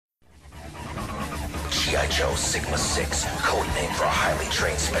GIJoe Sigma 6, code name for a highly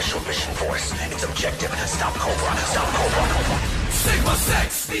trained special mission force. Its objective, stop Cobra, stop Cobra. Sigma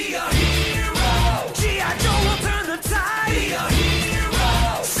 6, be a hero. GIJoe will turn the tide. Be a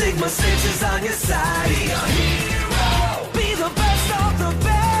hero. Sigma 6 is on your side. Be a hero. Be the best of the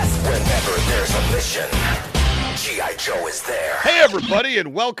best. Whenever there's a mission, GIJoe is there. Hey everybody,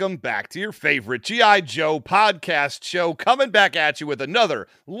 and welcome back to your favorite GIJoe podcast show, coming back at you with another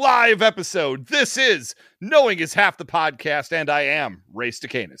live episode. This is Knowing is Half the Podcast, and I am Ray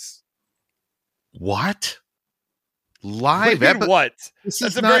Stacanis. What? Live episode? What?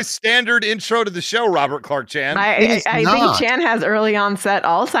 That's a very standard intro to the show, Robert Clark Chan. I think Chan has early onset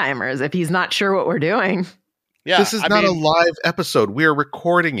Alzheimer's if he's not sure what we're doing. Yeah, this is not a live episode. We are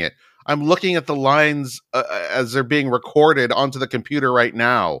recording it. I'm looking at the lines as they're being recorded onto the computer right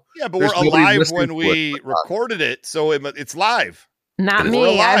now. Yeah, but we're alive when we recorded it, so it's live. Not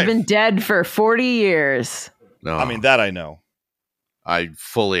me. I've been dead for 40 years. No, I mean, that I know. I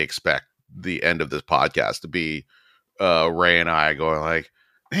fully expect the end of this podcast to be Ray and I going like,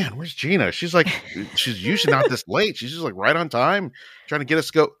 man, where's Gina? She's usually not this late. She's just like right on time, trying to get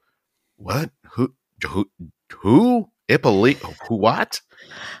us to go. What? Who? Ippolito? Who? What?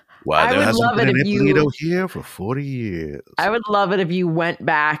 Why, there hasn't been an Ippolito here for 40 years. I would love it if you went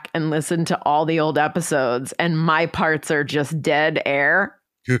back and listened to all the old episodes and my parts are just dead air.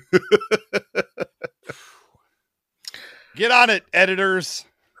 Get on it, editors.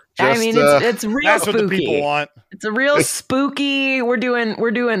 It's real that's spooky. What the people want. It's a real spooky. We're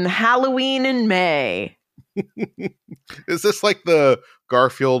doing Halloween in May. Is this like the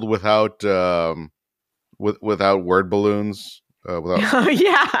Garfield without without word balloons?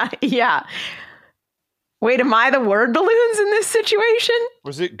 Yeah. Wait, am I the word balloons in this situation?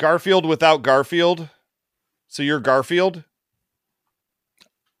 Was it Garfield without Garfield? So you're Garfield?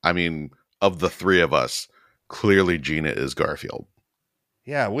 I mean, of the three of us, clearly Gina is Garfield.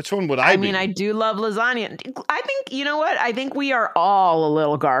 Yeah, which one would I be? I mean, I do love lasagna. I think, you know what? I think we are all a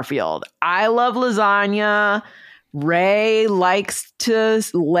little Garfield. I love lasagna. Ray likes to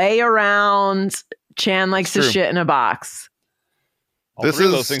lay around. Chan likes to shit in a box. All three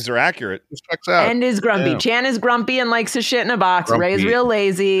of those things are accurate. This checks out. And is grumpy. Yeah. Chan is grumpy and likes to shit in a box. Grumpy. Ray's real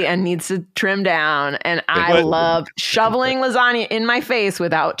lazy and needs to trim down. And I love shoveling lasagna in my face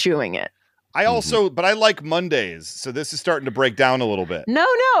without chewing it. I also, but I like Mondays. So this is starting to break down a little bit. No.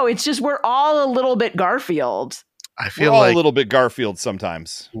 It's just we're all a little bit Garfield. I feel we're all like a little bit Garfield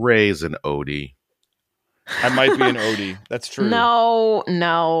sometimes. Ray's an Odie. I might be an Odie. That's true.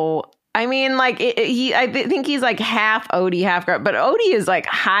 No. I mean, like I think he's like half Odie, half Garfield. But Odie is like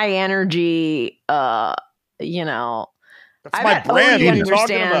high energy. That's I my bet brand. Odie What are you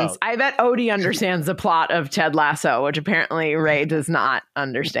talking understands. about? I bet Odie understands the plot of Ted Lasso, which apparently Ray does not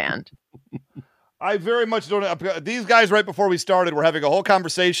understand. I very much don't. These guys, right before we started, were having a whole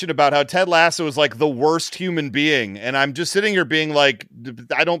conversation about how Ted Lasso is like the worst human being. And I'm just sitting here being like,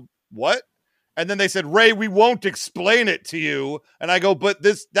 what? And then they said, Ray, we won't explain it to you. And I go, but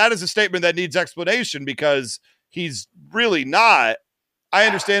that is a statement that needs explanation because he's really not. I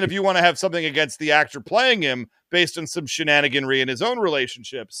understand if you want to have something against the actor playing him based on some shenaniganry in his own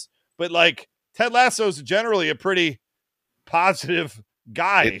relationships. But like Ted Lasso is generally a pretty positive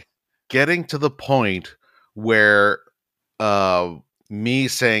guy. Getting to the point where me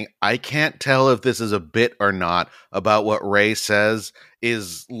saying I can't tell if this is a bit or not about what Ray says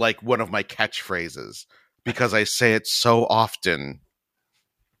is like one of my catchphrases because I say it so often.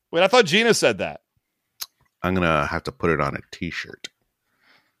 Wait, I thought Gina said that. I'm gonna have to put it on a t-shirt.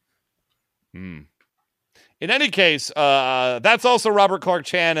 In any case, that's also Robert Clark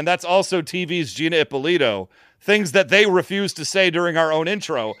Chan, and that's also TV's Gina Ippolito. Things that they refused to say during our own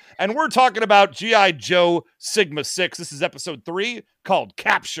intro. And we're talking about GIJoe Sigma 6. This is episode 3 called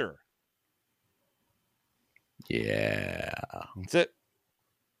Capture. Yeah. That's it.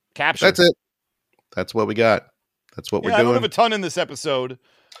 Capture. That's it. That's what we got. That's what we're doing. I don't have a ton in this episode,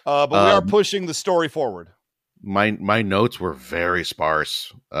 but we are pushing the story forward. My notes were very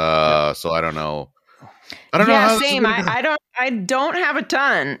sparse, so I don't know. I don't know. Yeah, same. I don't have a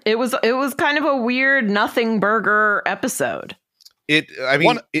ton. It was kind of a weird nothing burger episode.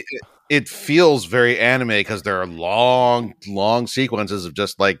 It feels very anime because there are long sequences of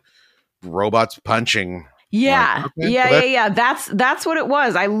just like robots punching. Yeah. Like, okay, Yeah. That's what it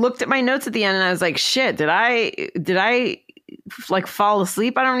was. I looked at my notes at the end and I was like, shit, did I like fall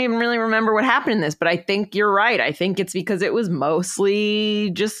asleep? I don't even really remember what happened in this, but I think you're right. I think it's because it was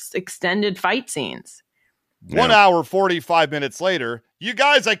mostly just extended fight scenes. 1 hour, 45 minutes later. You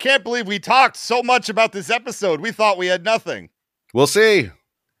guys, I can't believe we talked so much about this episode. We thought we had nothing. We'll see.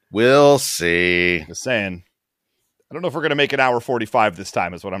 We'll see. Just saying. I don't know if we're going to make an hour 45 this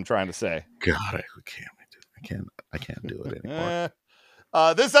time is what I'm trying to say. God, I can't do it anymore.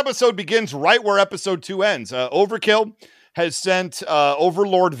 This episode begins right where episode 2 ends. Overkill has sent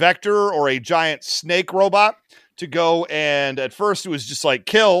Overlord Vector, or a giant snake robot, to go, and at first it was just like,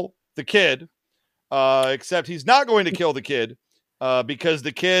 kill the kid, except he's not going to kill the kid because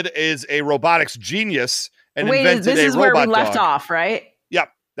the kid is a robotics genius and invented this a is robot where we left dog. off, right? Yep,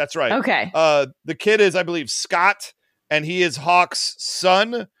 that's right. Okay. The kid is, I believe, Scott, and he is Hawk's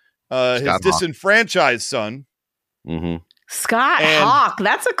son, his Hawk. disenfranchised son. Mm-hmm. Scott And- Hawk.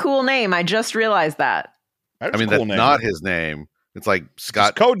 That's a cool name. I just realized that. That's I mean, a cool that's name. not his name. It's like His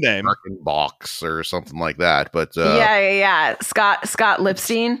Scott code name. Box or something like that. But Yeah. Scott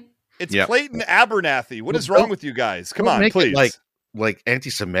Lipstein. It's Yep. Clayton Abernathy. What is Well, wrong with you guys? Come don't on, make it please. like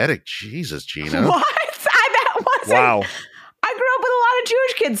anti-Semitic. Jesus, Gina. What? That wasn't. Wow. I grew up with a lot of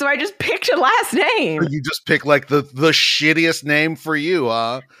Jewish kids, so I just picked a last name. You just pick like the shittiest name for you,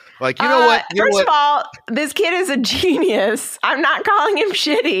 like, you know what? First of all, this kid is a genius. I'm not calling him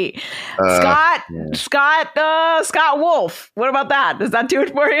shitty. Scott Wolf. What about that? Does that do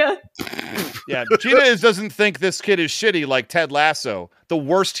it for you? Yeah, Gina doesn't think this kid is shitty like Ted Lasso, the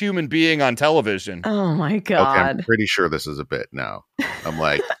worst human being on television. Oh my Okay, I'm god. pretty sure this is a bit now. I'm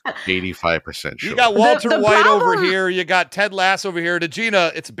like 85% sure. You got Walter The White over problem- here. You got Ted Lasso over here. To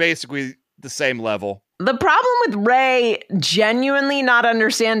Gina, it's basically the same level. The problem with Ray genuinely not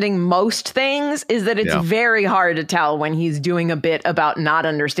understanding most things is that it's very hard to tell when he's doing a bit about not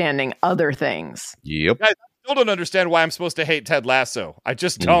understanding other things. Yep. I still don't understand why I'm supposed to hate Ted Lasso. I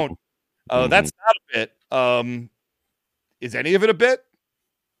just don't. That's not a bit. Is any of it a bit?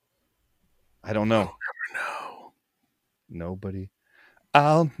 I don't know. No. Nobody.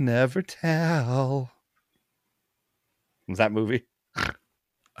 I'll never tell. Was that movie?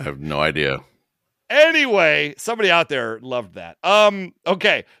 I have no idea. Anyway, somebody out there loved that.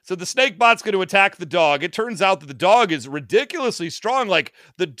 Okay, so the snake bot's going to attack the dog. It turns out that the dog is ridiculously strong. Like,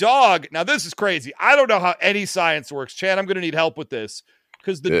 the dog, now this is crazy. I don't know how any science works. Chan, I'm going to need help with this.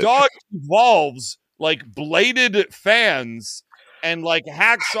 Because the dog evolves like bladed fans and like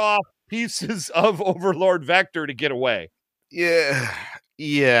hacks off pieces of Overlord Vector to get away. Yeah.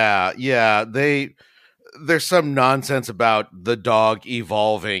 There's some nonsense about the dog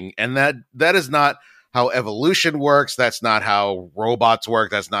evolving, and that is not how evolution works. That's not how robots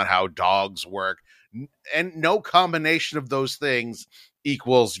work. That's not how dogs work. And no combination of those things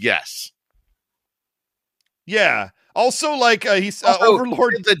equals yes. Yeah. Also, like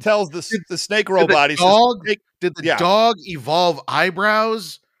Overlord tells the snake robot, Did the dog evolve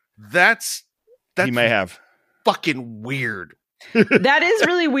eyebrows? That's he may have. Fucking weird. That is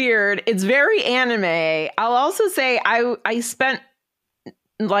really weird. It's very anime. I'll also say I spent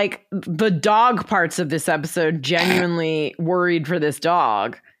like the dog parts of this episode genuinely worried for this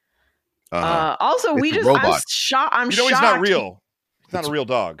dog. Also, It's we a just robot. I'm shocked. He's not real. He's not a real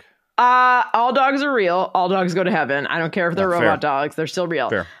dog. All dogs are real. All dogs go to heaven. I don't care if they're Fair. robot dogs. They're still real.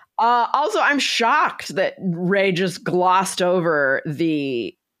 Fair. Also, I'm shocked that Ray just glossed over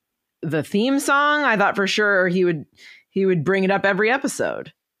the theme song. I thought for sure he would bring it up every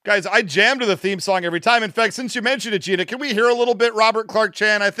episode. Guys, I jam to the theme song every time. In fact, since you mentioned it, Gina, can we hear a little bit, Robert Clark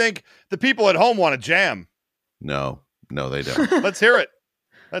Chan? I think the people at home want to jam. No, they don't. Let's hear it.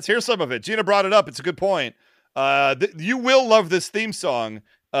 Let's hear some of it. Gina brought it up. It's a good point. You will love this theme song.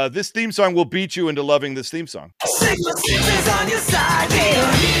 This theme song will beat you into loving this theme song. Sigma 6 is on your side, be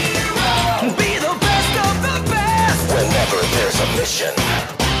a hero, be the best of the best. Whenever there's a mission,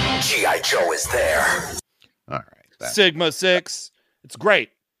 GIJoe is there. All right. Sigma 6. It's great.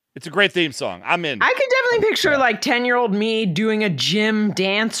 It's a great theme song. I'm in. I could definitely picture like 10-year-old me doing a gym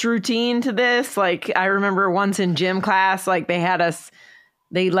dance routine to this. Like I remember once in gym class, like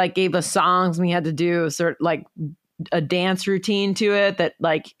they like gave us songs and we had to do sort of like a dance routine to it that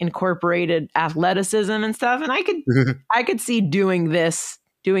like incorporated athleticism and stuff. And I could see doing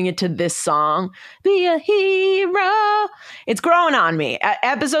it to this song. Be a hero. It's growing on me.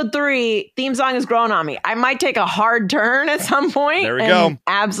 Episode 3 theme song is growing on me. I might take a hard turn at some point. There we go.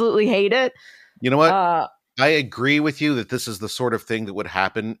 Absolutely hate it. You know what? I agree with you that this is the sort of thing that would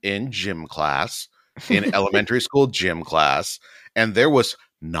happen in gym class, in elementary school gym class. And there was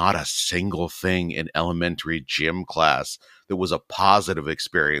not a single thing in elementary gym class that was a positive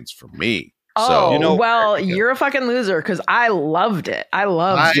experience for me. Oh, So, well, you're a fucking loser because I loved it. I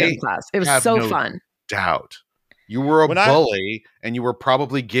loved gym I class. It was have so no fun. doubt. You were a When I- bully, and you were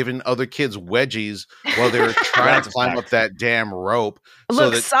probably giving other kids wedgies while they were trying That's to a climb fact. up that damn rope. Look, so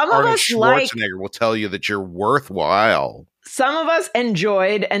that some of Arnold us like- Schwarzenegger will tell you that you're worthwhile. some of us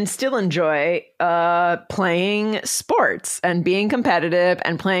enjoyed and still enjoy playing sports and being competitive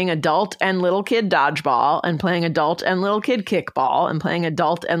and playing adult and little kid dodgeball and playing adult and little kid kickball and playing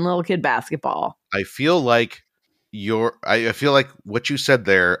adult and little kid basketball. I feel like I feel like what you said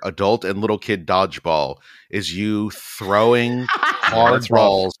there, adult and little kid dodgeball, is you throwing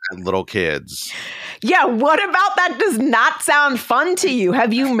hardballs at little kids. Yeah, what about that does not sound fun to you?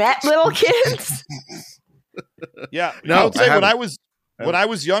 Have you met little kids? Yeah, No, I would say I when I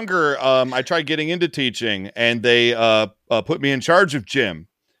was younger, I tried getting into teaching, and they put me in charge of gym.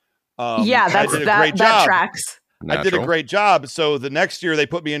 Yeah, I did a great that job. tracks. I did a great job. So the next year, they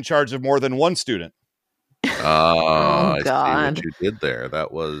put me in charge of more than one student. I see God. what you did there.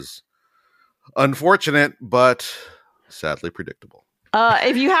 That was unfortunate, but sadly predictable.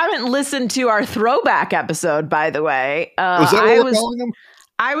 If you haven't listened to our throwback episode, by the way, Was that what we're calling them?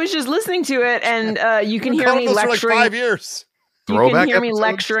 I was just listening to it, and you can hear Called me us for lecturing. like 5 years. You Throwback can hear me episodes?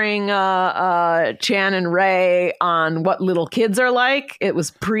 lecturing Chan and Ray on what little kids are like. It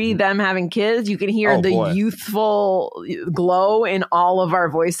was pre them having kids. You can hear Oh, the boy. youthful glow in all of our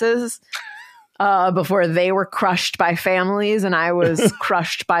voices before they were crushed by families and I was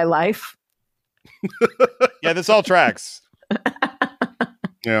crushed by life. Yeah, this all tracks.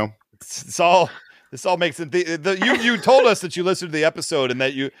 Yeah. This all makes it. You told us that you listened to the episode and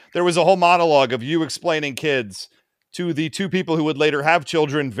that there was a whole monologue of you explaining kids to the two people who would later have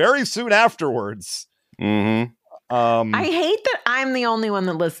children very soon afterwards. Mm-hmm. I hate that I'm the only one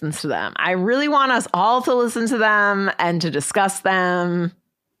that listens to them. I really want us all to listen to them and to discuss them.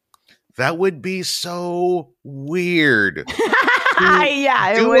 That would be so weird. Yeah,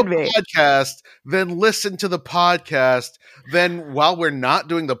 it Do would a be. podcast, then listen to the podcast. Then while we're not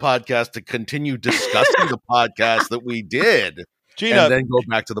doing the podcast, to continue discussing the podcast that we did. Gina, And then go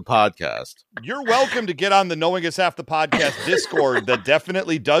back to the podcast. you're welcome to get on the Knowing Is Half the Podcast Discord that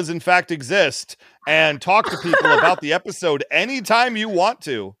definitely does in fact exist and talk to people about the episode anytime you want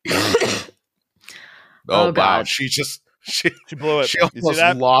to. Oh, wow. God. She blew it. She You see almost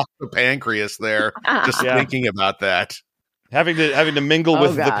that? lost the pancreas there just Yeah. thinking about that. Having to mingle Oh,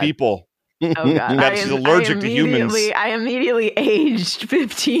 with the God. people. Oh God! God, she's allergic to humans. I immediately aged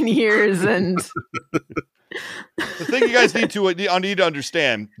 15 years, and The thing you guys need to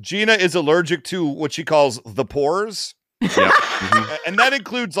understand, Gina is allergic to what she calls the pores. Yeah. Mhm. And that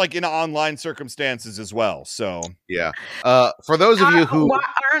includes like in online circumstances as well. So Yeah. For those of you who Why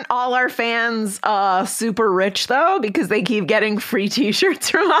aren't all our fans super rich though? Because they keep getting free T-shirts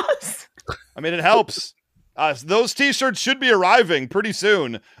from us. I mean, it helps. Those T-shirts should be arriving pretty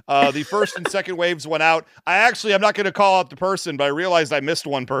soon. The first and second waves went out. I'm not going to call out the person, but I realized I missed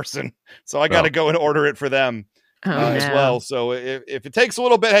one person, so I got to go and order it for them as well. So if it takes a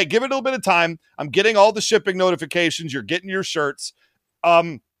little bit, hey, give it a little bit of time. I'm getting all the shipping notifications. You're getting your shirts.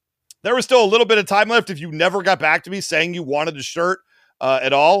 There was still a little bit of time left. If you never got back to me saying you wanted a shirt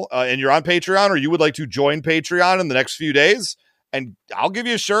at all, and you're on Patreon, or you would like to join Patreon in the next few days, and I'll give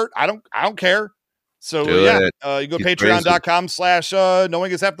you a shirt. I don't care. So Do yeah, it. you go to He's patreon.com/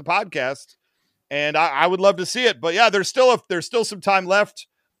 Knowing Is Half the Podcast. And I would love to see it. But yeah, there's still some time left.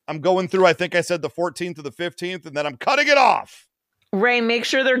 I'm going through, I think I said the 14th to the 15th, and then I'm cutting it off. Ray, make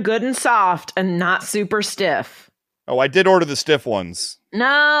sure they're good and soft and not super stiff. Oh, I did order the stiff ones.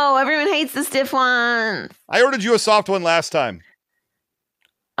 No, everyone hates the stiff ones. I ordered you a soft one last time.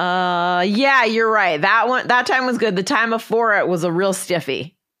 Yeah, you're right. That time was good. The time before it was a real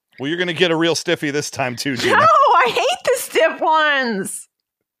stiffy. Well, you're going to get a real stiffy this time too, Gina. No, I hate the stiff ones.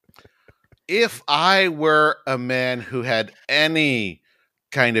 if I were a man who had any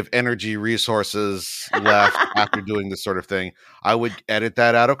kind of energy resources left after doing this sort of thing, I would edit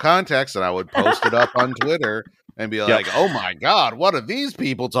that out of context and I would post it up on Twitter and be like, oh my God, what are these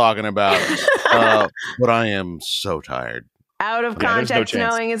people talking about? But I am so tired. Out of Yeah, there's no context,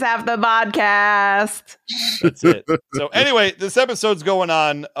 chance. knowing is half the podcast. That's it. So anyway, this episode's going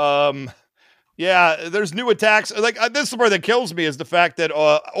on. Yeah, there's new attacks. Like this is the part that kills me is the fact that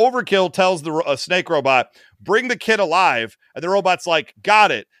Overkill tells the snake robot, "Bring the kid alive," and the robot's like, "Got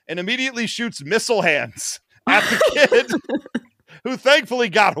it," and immediately shoots missile hands at the kid, who thankfully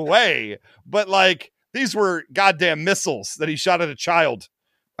got away. But like these were goddamn missiles that he shot at a child.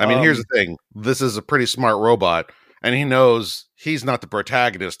 I mean, here's the thing. This is a pretty smart robot, and he knows he's not the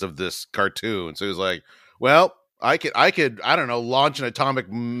protagonist of this cartoon. So he's like, well, I could, I don't know, launch an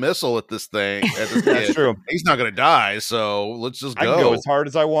atomic missile at this thing. That's kid. true. He's not going to die, so let's just I go. can go as hard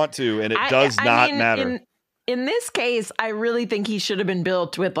as I want to, and it does not mean, matter. In this case, I really think he should have been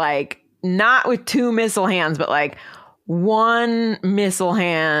built with like, not with two missile hands, but like one missile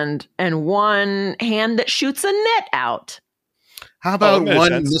hand and one hand that shoots a net out. How about that makes one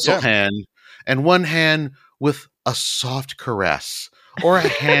sense. missile Yeah. hand and one hand with a soft caress or a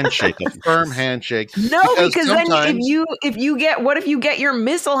handshake, a firm handshake? No, because then sometimes if you get your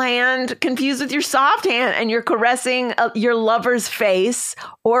missile hand confused with your soft hand and you're caressing your lover's face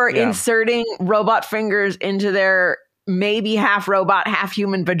or inserting robot fingers into their maybe half robot, half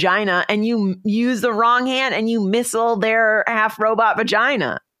human vagina, and you use the wrong hand and you missile their half robot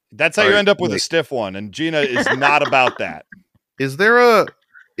vagina. That's how you end up with a stiff one, and Gina is not about that. Is there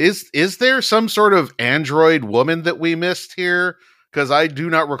is there some sort of android woman that we missed here? Because I do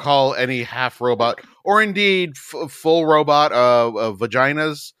not recall any half robot or indeed full robot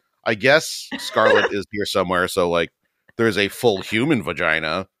vaginas. I guess Scarlet is here somewhere, so like there's a full human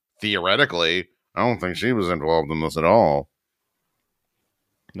vagina theoretically. I don't think she was involved in this at all.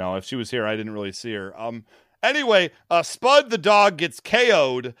 No, if she was here, I didn't really see her. Anyway, Spud the dog gets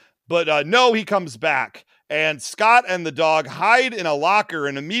KO'd, but no, he comes back. And Scott and the dog hide in a locker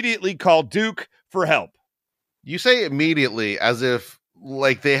and immediately call Duke for help. You say immediately as if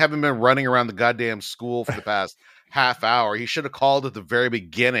like they haven't been running around the goddamn school for the past half hour. He should have called at the very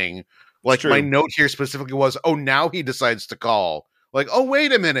beginning. Like my note here specifically was, oh, now he decides to call. Like, oh,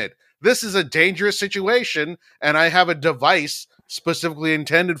 wait a minute. This is a dangerous situation, and I have a device specifically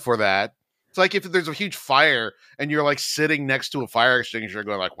intended for that. It's like if there's a huge fire and you're like sitting next to a fire extinguisher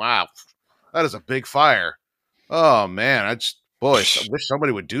going like, wow, that is a big fire. Oh, man, I wish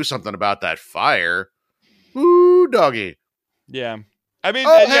somebody would do something about that fire. Ooh, doggy. Yeah. I mean,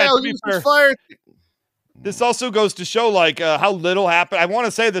 to be fair, fire. This also goes to show like how little happened. I want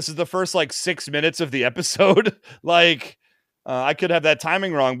to say this is the first like 6 minutes of the episode. Like, I could have that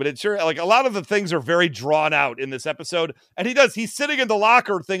timing wrong, but it's sure like a lot of the things are very drawn out in this episode. And he's sitting in the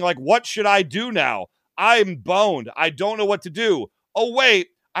locker thing like, what should I do now? I'm boned. I don't know what to do. Oh, wait,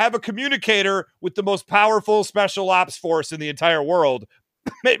 I have a communicator with the most powerful special ops force in the entire world.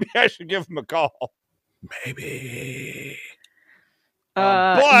 Maybe I should give him a call. Maybe.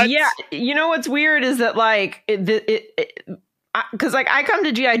 But yeah, you know what's weird is that like because like I come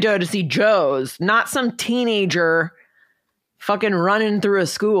to GIJoe to see Joe's, not some teenager fucking running through a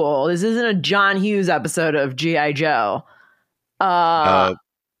school. This isn't a John Hughes episode of GIJoe.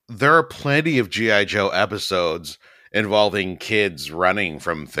 There are plenty of GIJoe episodes involving kids running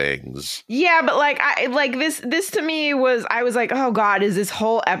from things. Yeah, but like this to me was, I was like, oh God, is this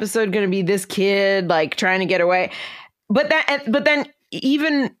whole episode going to be this kid like trying to get away? But then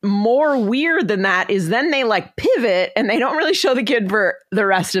even more weird than that is then they like pivot and they don't really show the kid for the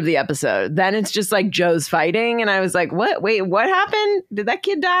rest of the episode. Then it's just like Joe's fighting. And I was like, what? Wait, what happened? Did that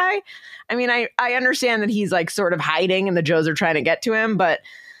kid die? I mean, I understand that he's like sort of hiding and the Joes are trying to get to him, but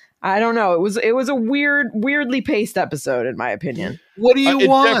I don't know. It was a weirdly paced episode, in my opinion. What do you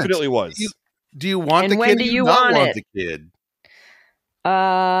want? It definitely was. Do you want and the when kid? Do you not want the kid?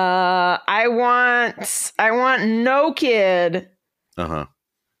 I want no kid. Uh-huh.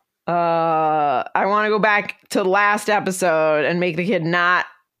 I want to go back to the last episode and make the kid not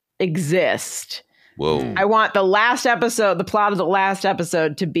exist. Whoa. I want the last episode, the plot of the last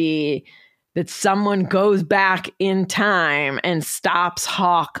episode to be that someone goes back in time and stops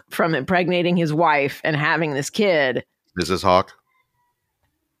Hawk from impregnating his wife and having this kid. Mrs. Hawk?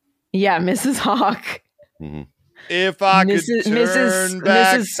 Yeah, Mrs. Hawk. Mm-hmm. If I could turn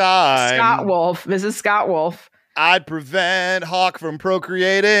back time, Mrs. Scott Wolf. I'd prevent Hawk from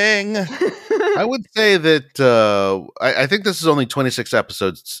procreating. I would say that I think this is only 26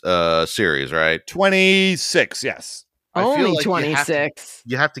 episodes series, right? 26, yes. Only like 26.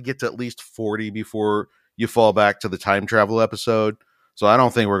 You have to get to at least 40 before you fall back to the time travel episode. So I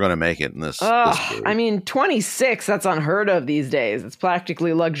don't think we're going to make it in this. I mean, 26, that's unheard of these days. It's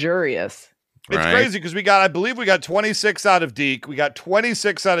practically luxurious. It's crazy because I believe we got 26 out of Deke. We got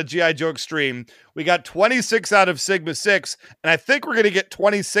 26 out of GIJoe Extreme. We got 26 out of Sigma 6. And I think we're going to get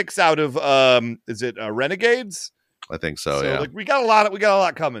 26 out of, is it Renegades? I think so, yeah. Like, we got a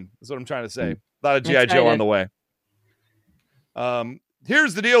lot coming. That's what I'm trying to say. A lot of GIJoe on the way.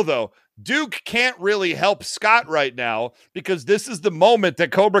 Here's the deal, though. Duke can't really help Scott right now because this is the moment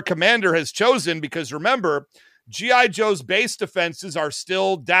that Cobra Commander has chosen because, remember, GIJoe's base defenses are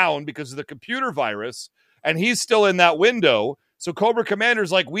still down because of the computer virus, and he's still in that window. So Cobra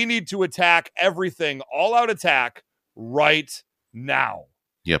Commander's like, we need to attack everything, all-out attack right now.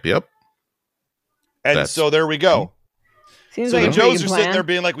 Yep. And so there we go. Seems so like the Joes are sitting there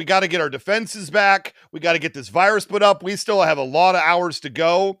being like, we got to get our defenses back. We got to get this virus put up. We still have a lot of hours to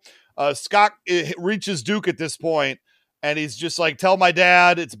go. Scott reaches Duke at this point, and he's just like, tell my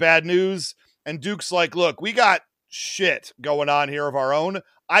dad it's bad news. And Duke's like, look, we got shit going on here of our own.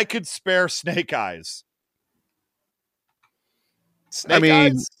 I could spare Snake Eyes. Snake mean,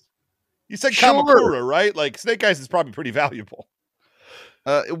 Eyes? You said sure. Kamakura, right? Like Snake Eyes is probably pretty valuable.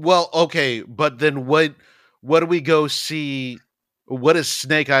 Well, okay, but then what do we go see? What is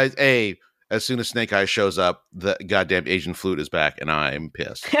Snake Eyes? As soon as Snake Eyes shows up, the goddamn Asian flute is back, and I'm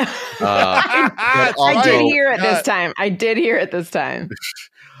pissed. I did hear it this time. I did hear it this time.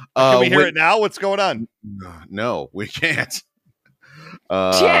 Can we hear it now? What's going on? No, we can't.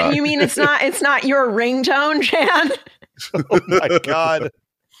 Jan, you mean it's not your ringtone, Jan? Oh my god!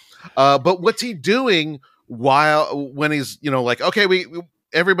 But what's he doing when he's like, okay,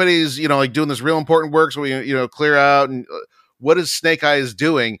 everybody's like doing this real important work, so we clear out, and what is Snake Eyes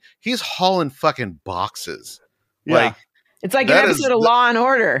doing? He's hauling fucking boxes. Yeah. Like it's like an episode of Law and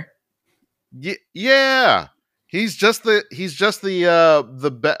Order. Yeah. He's just the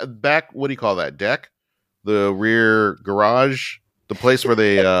back. What do you call that deck? The rear garage, the place where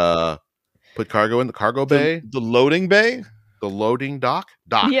they put cargo in, the cargo bay, the loading bay, the loading dock.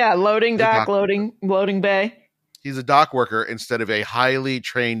 Yeah, loading dock, loading bay. He's a dock worker instead of a highly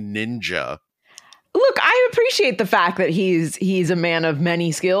trained ninja. Look, I appreciate the fact that he's a man of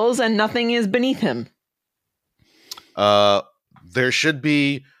many skills and nothing is beneath him. There should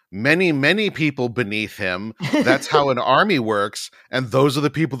be many people beneath him. That's how an army works, and those are the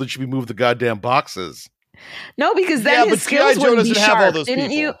people that should be moved the goddamn boxes. No, because then his skills GIJoe wouldn't be doesn't have all sharp. those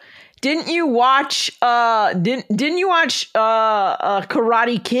Didn't people. Didn't you watch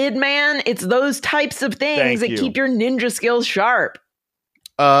Karate Kid, man? It's those types of things that keep your ninja skills sharp.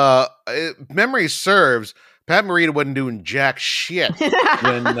 Memory serves, Pat Morita wasn't doing jack shit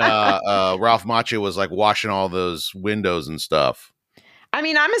when Ralph Macchio was like washing all those windows and stuff. I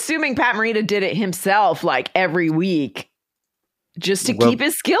mean, I'm assuming Pat Morita did it himself like every week just to keep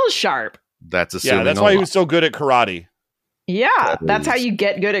his skills sharp. That's assuming. Yeah, that's why he was so good at karate. Yeah, that's how you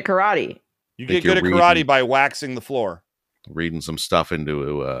get good at karate. You get good at karate by waxing the floor. Reading some stuff into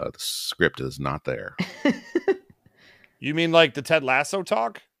the script is not there. You mean like the Ted Lasso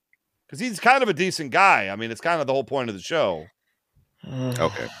talk? Because he's kind of a decent guy. I mean, it's kind of the whole point of the show.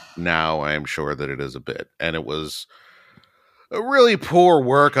 Okay. Now I am sure that it is a bit. And it was a really poor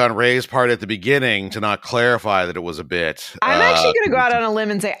work on Ray's part at the beginning to not clarify that it was a bit. I'm actually going to go out on a limb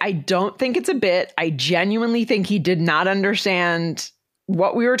and say I don't think it's a bit. I genuinely think he did not understand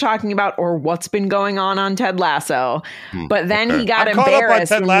what we were talking about or what's been going on Ted Lasso. But then he got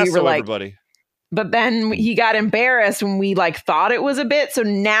embarrassed Ted when Lasso, we were like, everybody. But then he got embarrassed when we like thought it was a bit. So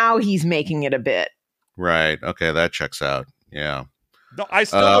now he's making it a bit. Right. Okay. That checks out. Yeah. No, I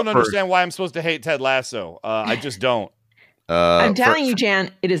still don't understand why I'm supposed to hate Ted Lasso. I just don't. I'm telling you,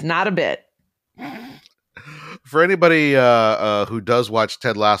 Jan, it is not a bit. For anybody who does watch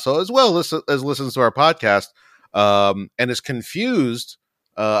Ted Lasso as well as listens to our podcast and is confused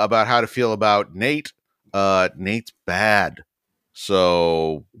about how to feel about Nate, Nate's bad.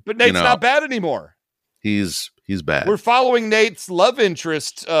 So, but Nate's not bad anymore. He's bad. We're following Nate's love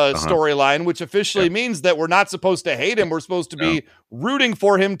interest storyline, which officially means that we're not supposed to hate him. We're supposed to be rooting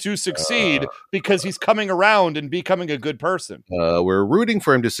for him to succeed because he's coming around and becoming a good person. We're rooting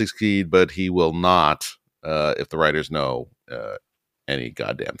for him to succeed, but he will not if the writers know any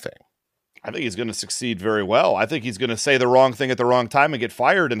goddamn thing. I think he's going to succeed very well. I think he's going to say the wrong thing at the wrong time and get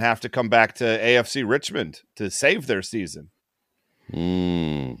fired and have to come back to AFC Richmond to save their season.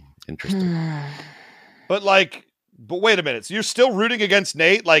 Interesting. But wait a minute. So you're still rooting against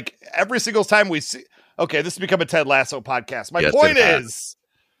Nate? Like every single time we see, okay, this has become a Ted Lasso podcast. My point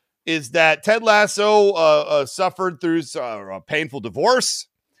is that Ted Lasso suffered through a painful divorce.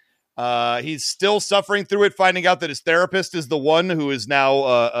 He's still suffering through it, finding out that his therapist is the one who is now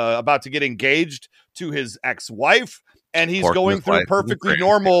about to get engaged to his ex-wife. And he's going through perfectly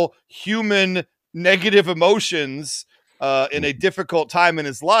normal human negative emotions in a difficult time in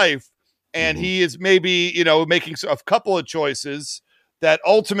his life. And he is maybe, making a couple of choices that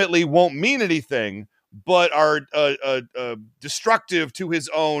ultimately won't mean anything, but are destructive to his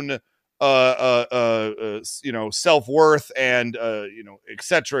own, self-worth and, et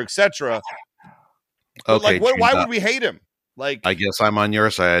cetera, et cetera. Okay. Why would we hate him? I guess I'm on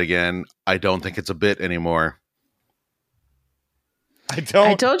your side again. I don't think it's a bit anymore.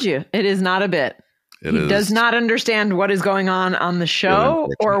 I told you, it is not a bit. He does not understand what is going on the show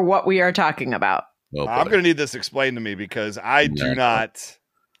or what we are talking about. Oh, I'm going to need this explained to me because I do not.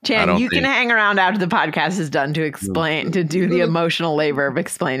 Chan, you can hang around after the podcast is done to explain, to do the emotional labor of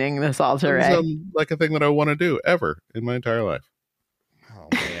explaining this all to Ray. Like a thing that I want to do ever in my entire life. Oh,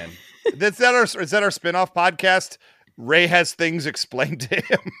 man. Is that our spinoff podcast? Ray has things explained to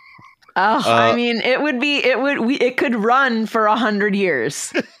him. Oh, I mean, it could run for 100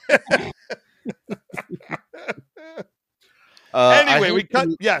 years. Anyway, I we cut.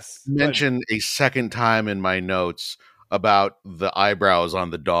 to Yes. go ahead. mention a second time in my notes about the eyebrows on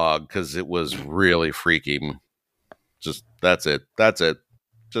the dog because it was really freaky. Just that's it.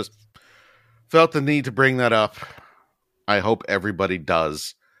 Just felt the need to bring that up. I hope everybody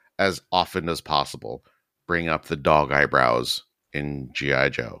does as often as possible. Bring up the dog eyebrows in G.I.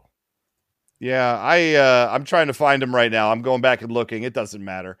 Joe. Yeah, I'm trying to find him right now. I'm going back and looking. It doesn't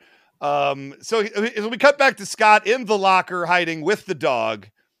matter. So we cut back to Scott in the locker hiding with the dog,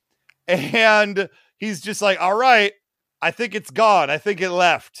 and he's just like, all right, I think it's gone. I think it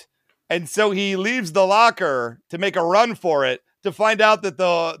left. And so he leaves the locker to make a run for it to find out that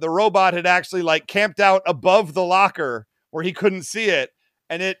the robot had actually like camped out above the locker where he couldn't see it.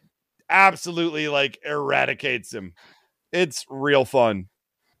 And it absolutely like eradicates him. It's real fun.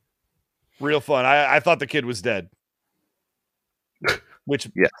 Real fun. I thought the kid was dead. Which,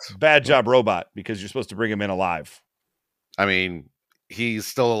 Yes. bad job, robot, because you're supposed to bring him in alive. I mean, he's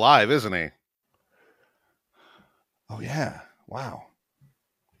still alive, isn't he? Oh, yeah. Wow.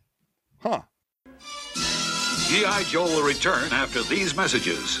 Huh. G.I. Joe will return after these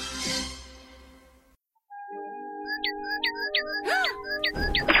messages.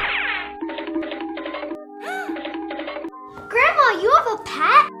 Grandma, you have a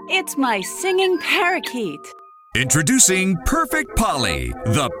pet? It's my singing parakeet. Introducing Perfect Polly,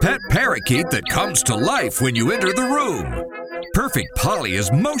 the pet parakeet that comes to life when you enter the room. Perfect Polly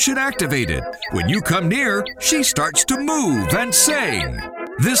is motion activated. When you come near, she starts to move and sing.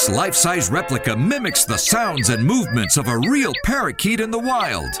 This life-size replica mimics the sounds and movements of a real parakeet in the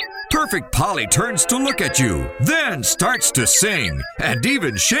wild. Perfect Polly turns to look at you, then starts to sing, and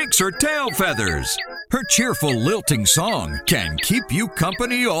even shakes her tail feathers. Her cheerful lilting song can keep you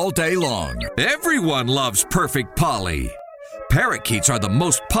company all day long. Everyone loves Perfect Polly. Parakeets are the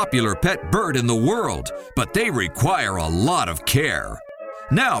most popular pet bird in the world, but they require a lot of care.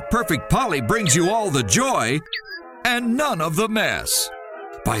 Now Perfect Polly brings you all the joy and none of the mess.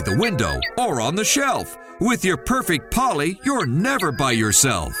 By the window or on the shelf, with your Perfect Polly, you're never by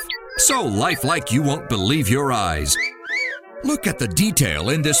yourself. So lifelike you won't believe your eyes. Look at the detail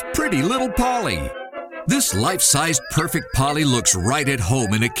in this pretty little Polly. This life-sized Perfect Polly looks right at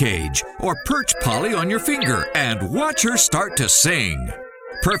home in a cage, or perch Polly on your finger and watch her start to sing.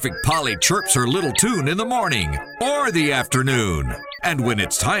 Perfect Polly chirps her little tune in the morning or the afternoon. And when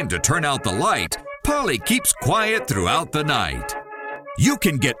it's time to turn out the light, Polly keeps quiet throughout the night. You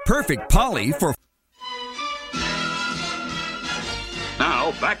can get Perfect Polly for...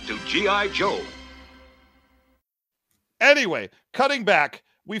 Now, back to G.I. Joe. Anyway, cutting back,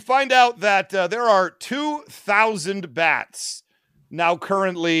 we find out that there are 2,000 bats now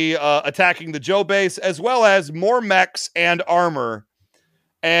currently attacking the Joe base, as well as more mechs and armor.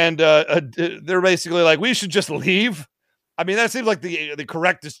 And they're basically like, we should just leave. I mean, that seems like the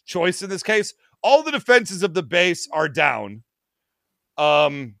correctest choice in this case. All the defenses of the base are down.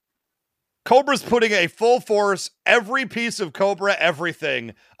 Cobra's putting a full force, every piece of Cobra,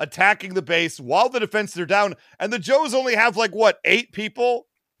 everything, attacking the base while the defenses are down. And the Joes only have 8 people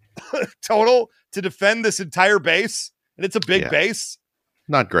total to defend this entire base. And it's a big base.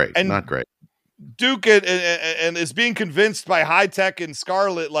 Not great. And not great. Duke and is being convinced by High Tech and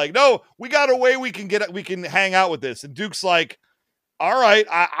Scarlet, like, no, we got a way we can hang out with this. And Duke's like, all right,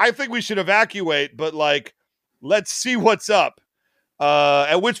 I think we should evacuate, but let's see what's up.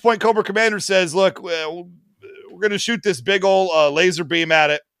 At which point Cobra Commander says, look, we're going to shoot this big old laser beam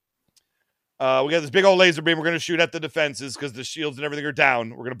at it. We got this big old laser beam. We're going to shoot at the defenses because the shields and everything are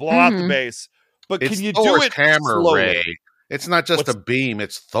down. We're going to blow out the base. But It's can you Thor's do it hammer, slowly? Ray. It's not just a beam.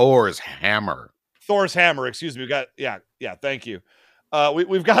 It's Thor's hammer. Thor's hammer, excuse me. We got, yeah, thank you.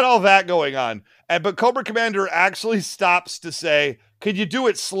 We've got all that going on. But Cobra Commander actually stops to say, can you do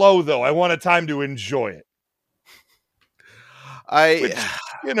it slow, though? I want a time to enjoy it. Which,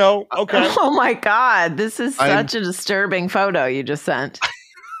 okay. Oh my God. This is such a disturbing photo you just sent.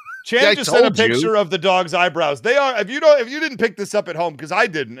 Chan just sent a picture of the dog's eyebrows. They are, if you didn't pick this up at home, because I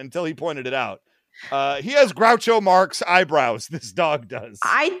didn't until he pointed it out. He has Groucho Marx eyebrows. This dog does.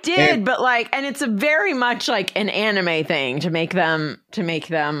 I did, but and it's a very much like an anime thing to make them.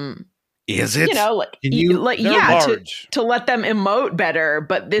 Is it? To let them emote better.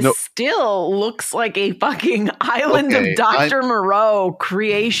 But this still looks like a fucking Island of Dr. Moreau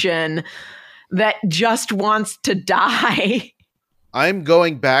creation that just wants to die. I'm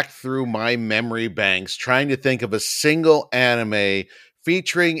going back through my memory banks trying to think of a single anime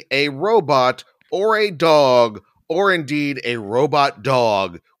featuring a robot or a dog or indeed a robot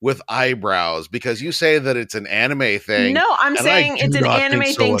dog with eyebrows, because you say that it's an anime thing. No, I'm and saying I do it's an not anime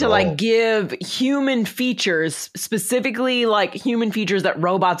think so thing at to all. like give human features, specifically like human features that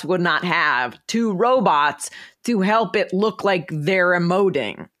robots would not have, to robots to help it look like they're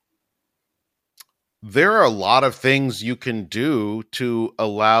emoting. There are a lot of things you can do to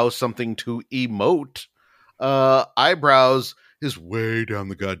allow something to emote. Eyebrows is way down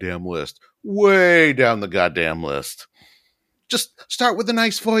the goddamn list. Way down the goddamn list. Just start with a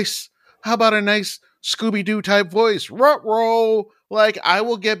nice voice. How about a nice Scooby-Doo type voice? Ruh-roh. Like, I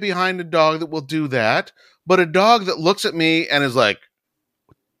will get behind a dog that will do that. But a dog that looks at me and is like,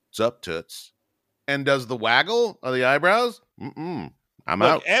 "What's up, toots?" and does the waggle of the eyebrows? I'm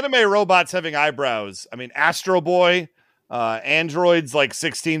out. Anime robots having eyebrows. I mean, Astro Boy, androids like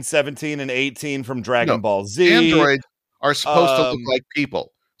 16, 17, and 18 from Dragon Ball Z. Androids are supposed to look like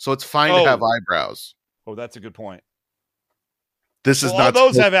people, so it's fine to have eyebrows. Oh, that's a good point. This is all not.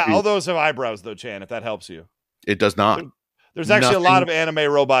 Those have eyebrows, though, Chan. If that helps you, it does not. There's actually a lot of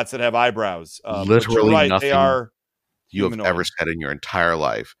anime robots that have eyebrows. Literally right, nothing they are you humanoid. have ever said in your entire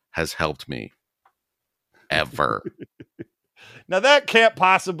life has helped me ever. Now that can't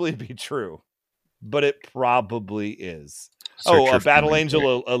possibly be true, but it probably is. Battle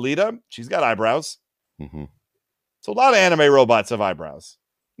Angel Alita, she's got eyebrows. Mm-hmm. So a lot of anime robots have eyebrows.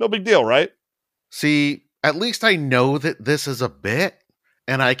 No big deal, right? See, at least I know that this is a bit,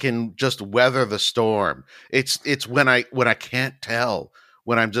 and I can just weather the storm. It's when I can't tell,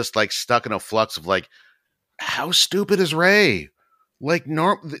 when I'm just like stuck in a flux of like, how stupid is Ray? Like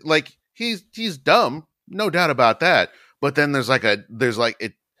he's dumb, no doubt about that. But then there's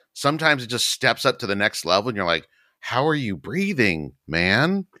it. Sometimes it just steps up to the next level, and you're like, how are you breathing,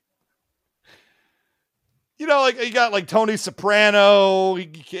 man? You know, like you got like Tony Soprano,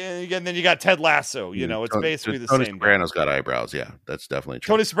 and then you got Ted Lasso. You know, it's basically the Tony same. Soprano's got eyebrows. Yeah, that's definitely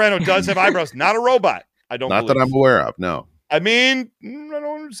true. Tony Soprano does have eyebrows. Not a robot. I don't. Not that I'm aware of. No. I mean, I don't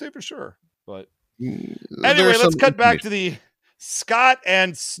want to say for sure, but anyway, let's cut back to the Scott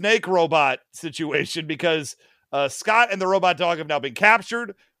and Snake robot situation, because Scott and the robot dog have now been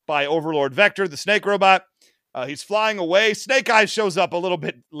captured by Overlord Vector, the Snake robot. He's flying away. Snake Eyes shows up a little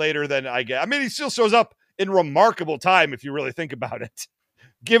bit later than I get. I mean, he still shows up in remarkable time if you really think about it,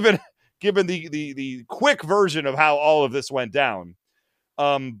 given the quick version of how all of this went down.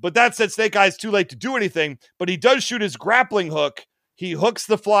 But that said, Snake Eyes too late to do anything, but he does shoot his grappling hook. He hooks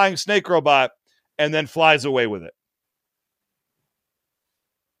the flying snake robot and then flies away with it.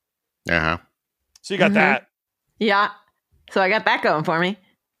 Uh-huh. So you got that. Yeah. So I got that going for me.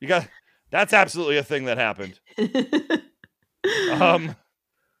 That's absolutely a thing that happened.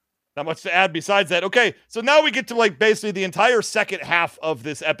 Not much to add besides that. Okay, so now we get to like basically the entire second half of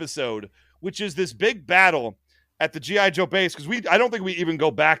this episode, which is this big battle at the GIJoe base, because I don't think we even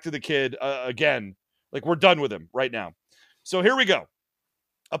go back to the kid again. Like, we're done with him right now. So here we go.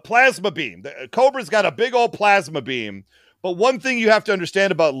 A plasma beam. Cobra's got a big old plasma beam, but one thing you have to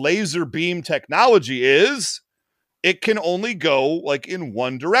understand about laser beam technology is it can only go like in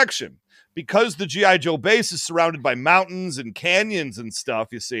one direction. Because the GIJoe base is surrounded by mountains and canyons and stuff,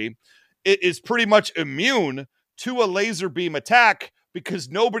 you see, it is pretty much immune to a laser beam attack, because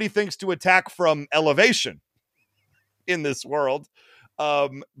nobody thinks to attack from elevation in this world.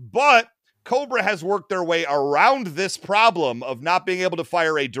 But Cobra has worked their way around this problem of not being able to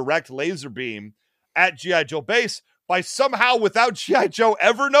fire a direct laser beam at GIJoe base by somehow, without GIJoe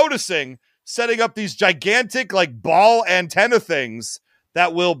ever noticing, setting up these gigantic like ball antenna things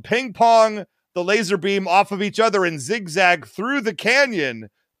that will ping pong the laser beam off of each other and zigzag through the canyon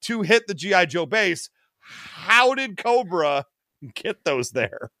to hit the GIJoe base. How did Cobra get those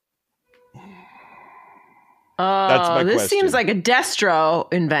there? That's my this question. Seems like a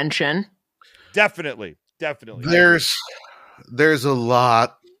Destro invention. Definitely. There's a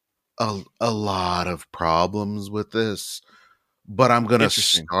lot of problems with this, but I'm going to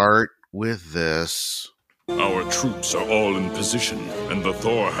start with this. Our troops are all in position, and the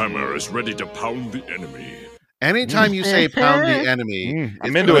Thor hammer is ready to pound the enemy. Anytime you say pound the enemy,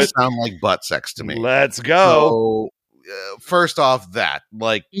 I'm into it. Sound like butt sex to me. Let's go. So, first off, come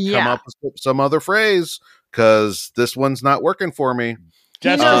up with some other phrase, because this one's not working for me. He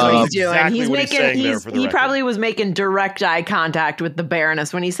knows what he's doing. Exactly he probably was making direct eye contact with the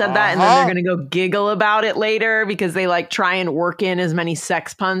Baroness when he said that, and then they're going to go giggle about it later because they like try and work in as many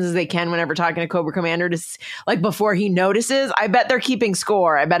sex puns as they can whenever talking to Cobra Commander to like before he notices. I bet they're keeping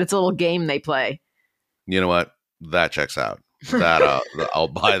score. I bet it's a little game they play. You know what? That checks out. That I'll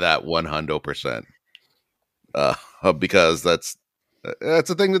buy that 100%. Because that's a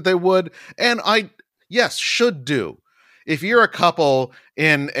thing that they would, and yes, should do. If you're a couple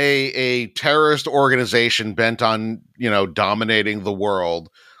in a terrorist organization bent on, dominating the world,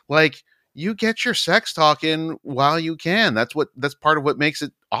 like, you get your sex talk in while you can. That's part of what makes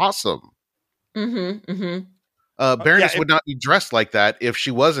it awesome. Mm-hmm. Mm-hmm. Baroness would not be dressed like that if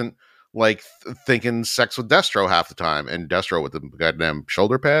she wasn't like thinking sex with Destro half the time, and Destro with the goddamn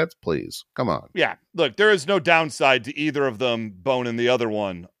shoulder pads. Please, come on. Yeah, look, there is no downside to either of them boning the other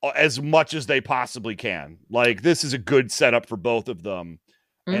one as much as they possibly can. Like, this is a good setup for both of them,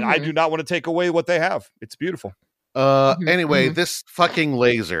 and I do not want to take away what they have. It's beautiful. Anyway, this fucking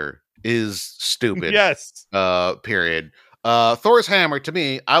laser is stupid. Yes. Period. Thor's hammer, to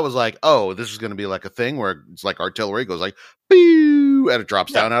me, I was like, oh, this is going to be like a thing where it's like artillery goes like, boo, and it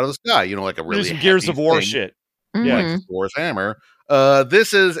drops down out of the sky. Like a really Gears of War thing. shit. Yeah, like Thor's hammer.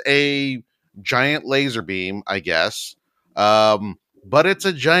 This is a giant laser beam, I guess. But it's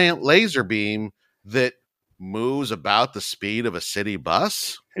a giant laser beam that moves about the speed of a city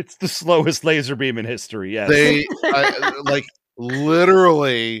bus. It's the slowest laser beam in history. Yes. They like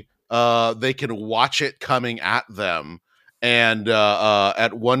literally they can watch it coming at them. And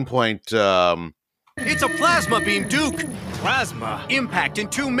at one point, it's a plasma beam, Duke. Plasma impact in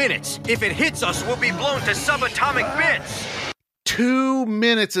 2 minutes. If it hits us, we'll be blown to subatomic bits. 2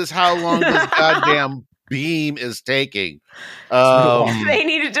 minutes is how long this goddamn beam is taking. They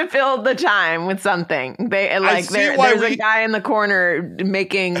needed to fill the time with something. There's a guy in the corner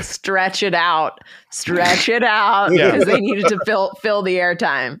making stretch it out because they needed to fill the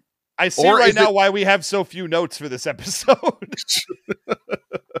airtime. I see now why we have so few notes for this episode.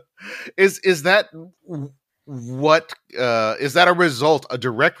 Is that what is that a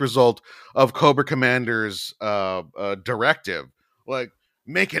direct result of Cobra Commander's directive? Like,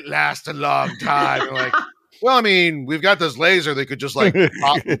 make it last a long time. And like, well, I mean, we've got this laser that could just like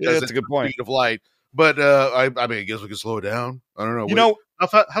pop. That's a good point. Speed of light, but I mean, I guess we can slow it down. I don't know.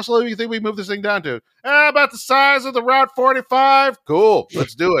 How slow do you think we move this thing down to? About the size of the Route 45. Cool,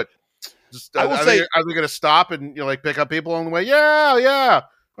 let's do it. Are they going to stop and pick up people on the way? Yeah.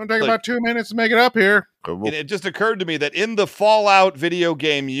 Going to take about 2 minutes to make it up here. And it just occurred to me that in the Fallout video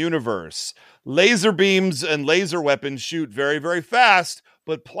game universe, laser beams and laser weapons shoot very, very fast,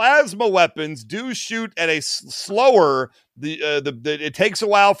 but plasma weapons do shoot at a slower. It takes a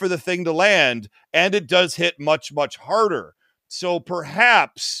while for the thing to land, and it does hit much, much harder. So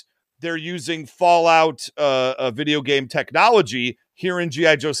perhaps they're using Fallout video game technology here in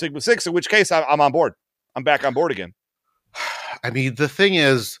GIJoe Sigma 6, in which case I'm on board. I'm back on board again. I mean, the thing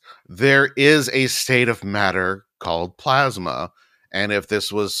is, there is a state of matter called plasma. And if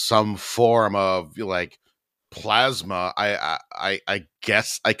this was some form of like plasma, I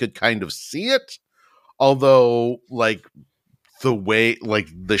guess I could kind of see it. Although, like, the way, like,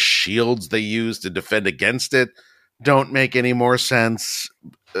 the shields they use to defend against it don't make any more sense.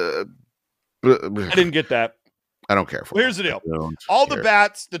 I didn't get that. I don't care for Here's the deal. All the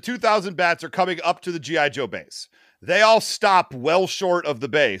bats, the 2,000 bats, are coming up to the GIJoe base. They all stop well short of the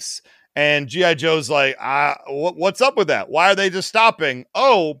base. And GIJoe's like, what's up with that? Why are they just stopping?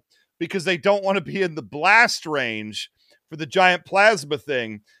 Oh, because they don't want to be in the blast range for the giant plasma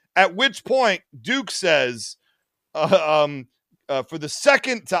thing. At which point, Duke says, for the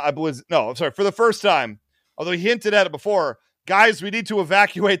second time, for the first time, although he hinted at it before, guys, we need to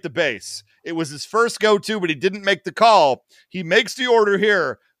evacuate the base. It was his first go-to, but he didn't make the call. He makes the order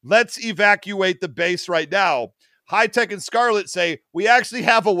here. Let's evacuate the base right now. High-Tech and Scarlet say, we actually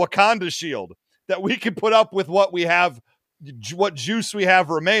have a Wakanda shield that we can put up with what we have, what juice we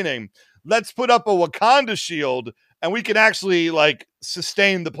have remaining. Let's put up a Wakanda shield, and we can actually, like,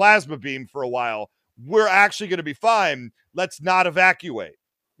 sustain the plasma beam for a while. We're actually going to be fine. Let's not evacuate,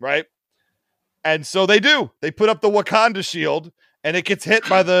 right? And so they do. They put up the Wakanda shield, and it gets hit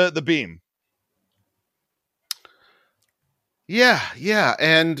by the beam. Yeah.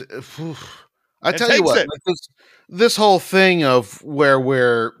 And I tell you what, like this whole thing of where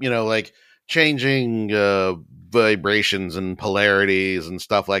we're, like changing vibrations and polarities and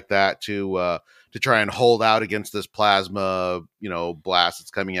stuff like that to try and hold out against this plasma, blast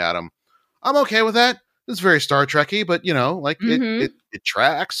that's coming at them. I'm okay with that. It's very Star Trek-y, but it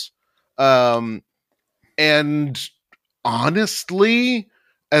tracks. And honestly,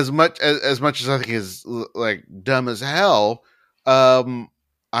 as much as I think is like dumb as hell,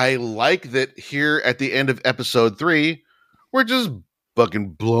 I like that here at the end of episode 3, we're just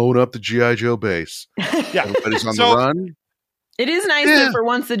fucking blowing up the GIJoe base. Yeah. Everybody's on the run. It is nice that for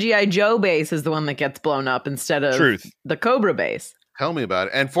once the GIJoe base is the one that gets blown up instead of the Cobra base. Tell me about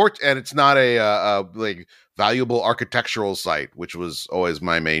it. And it's not a like valuable architectural site, which was always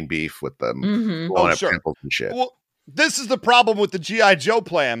my main beef with them. Mm-hmm. Blowing up temples and shit. Well, this is the problem with the G.I. Joe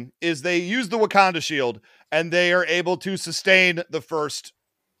plan, is they use the Wakanda shield, and they are able to sustain the first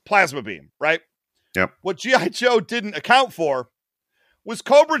plasma beam, right? Yep. What G.I. Joe didn't account for was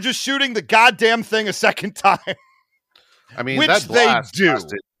Cobra just shooting the goddamn thing a second time. I mean, which that blast they do.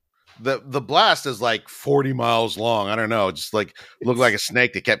 The blast is like 40 miles long. I don't know. Just like looked like a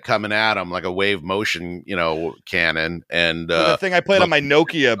snake that kept coming at him, like a wave motion, cannon. And the thing I played on my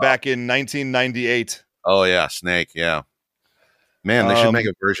Nokia back in 1998. Oh yeah, snake. Yeah, man, they should make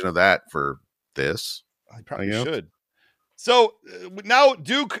a version of that for this. I probably should. So now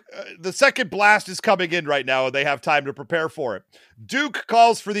Duke, the second blast is coming in right now, and they have time to prepare for it. Duke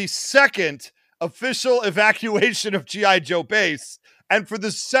calls for the second official evacuation of G.I. Joe base. And for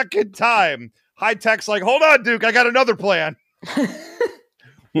the second time, High Tech's like, hold on, Duke, I got another plan.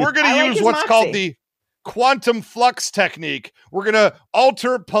 We're going to use what's called the quantum flux technique. We're going to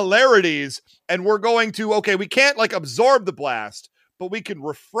alter polarities, and we're going to, we can't absorb the blast, but we can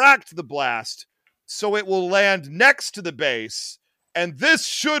refract the blast so it will land next to the base. And this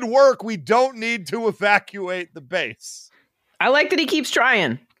should work. We don't need to evacuate the base. I like that he keeps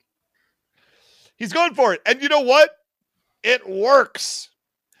trying. He's going for it. And you know what? It works.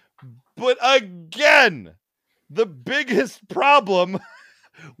 But again, the biggest problem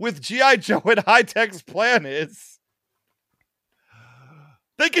with G.I. Joe and High Tech's plan is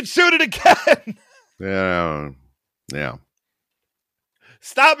they can shoot it again. Yeah.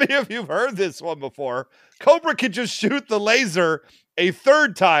 Stop me if you've heard this one before. Cobra can just shoot the laser a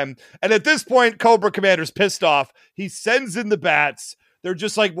third time. And at this point, Cobra Commander's pissed off. He sends in the bats. They're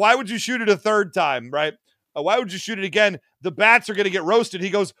just like, why would you shoot it a third time, right? Why would you shoot it again? The bats are going to get roasted. He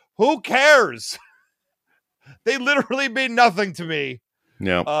goes, who cares? They literally mean nothing to me.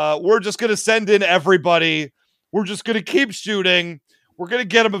 Yeah. We're just going to send in everybody. We're just going to keep shooting. We're going to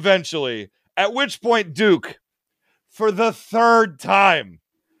get him eventually. At which point, Duke, for the third time,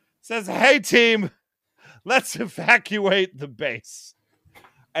 says, hey, team, let's evacuate the base.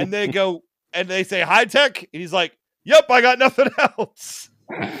 And they go, and they say, High Tech? And he's like, yep, I got nothing else.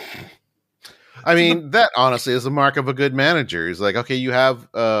 I mean, that honestly is the mark of a good manager. He's like, okay, you have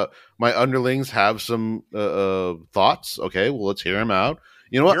my underlings have some thoughts. Okay, well, let's hear them out.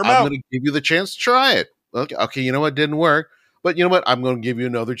 You know what? I'm going to give you the chance to try it. Okay, you know what? Didn't work. But you know what? I'm going to give you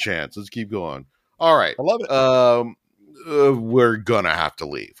another chance. Let's keep going. All right. I love it. We're going to have to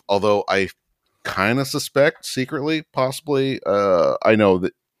leave. Although I kind of suspect secretly, possibly, I know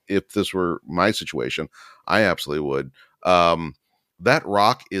that if this were my situation, I absolutely would. That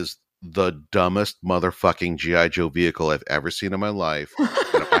rock is the dumbest motherfucking G.I. Joe vehicle I've ever seen in my life. And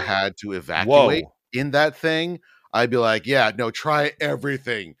if I had to evacuate in that thing, I'd be like, yeah, no, try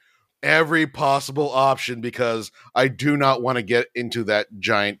everything. Every possible option, because I do not want to get into that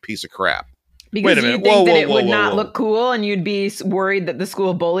giant piece of crap. Because you think that it would not look cool and you'd be worried that the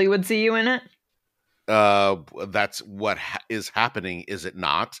school bully would see you in it? That's what is happening, is it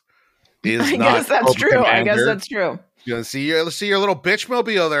not? I guess that's true. I guess that's true. You want to see your little bitch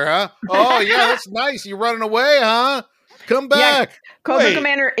mobile there, huh? Oh, yeah, that's nice. You running away, huh? Come back. Yeah, Cobra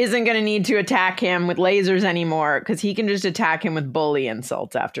Commander isn't going to need to attack him with lasers anymore because he can just attack him with bully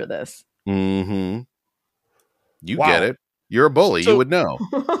insults after this. Mm-hmm. You get it. You're a bully. You would know.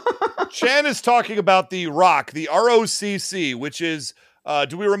 Chan is talking about the rock, the ROCC, which is,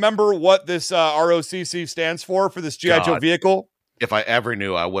 do we remember what this ROCC stands for this G.I. Joe vehicle? If I ever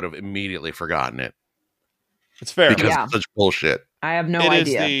knew, I would have immediately forgotten it. It's fair. Because it's such bullshit. I have no idea. It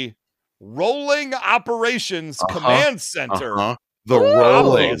is the Rolling Operations Command Center. The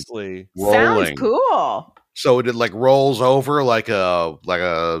obviously. Sounds cool. So it rolls over like a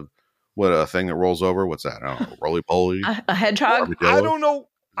thing that rolls over. What's that? I don't know. Roly poly. A hedgehog. I don't know.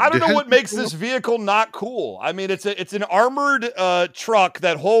 I don't know what makes this vehicle not cool. I mean, it's an armored truck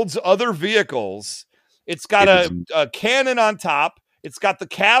that holds other vehicles. It's got a cannon on top. It's got the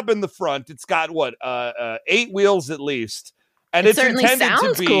cab in the front. It's got 8 wheels at least, and it's intended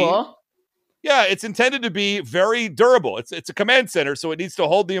to be cool. Yeah, it's intended to be very durable. It's a command center, so it needs to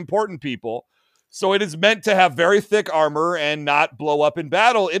hold the important people. So it is meant to have very thick armor and not blow up in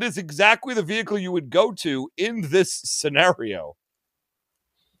battle. It is exactly the vehicle you would go to in this scenario.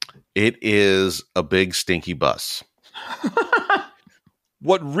 It is a big stinky bus.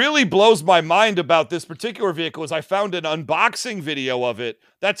 What really blows my mind about this particular vehicle is I found an unboxing video of it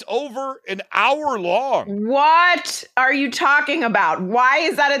that's over an hour long. What are you talking about? Why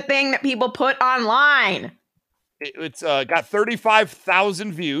is that a thing that people put online? It's got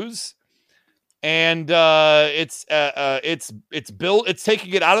 35,000 views. and it's built. It's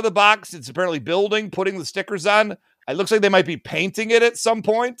taking it out of the box. It's apparently building, putting the stickers on. It looks like they might be painting it at some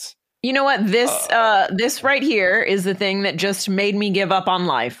point. You know what? This right here is the thing that just made me give up on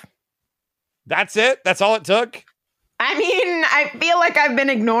life. That's it? That's all it took? I mean, I feel like I've been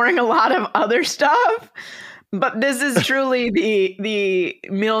ignoring a lot of other stuff, but this is truly the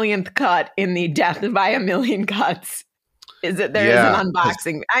millionth cut in the death by a million cuts. Is that there is an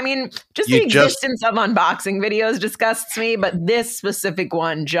unboxing? I mean, just the existence of unboxing videos disgusts me, but this specific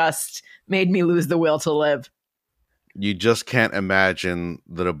one just made me lose the will to live. You just can't imagine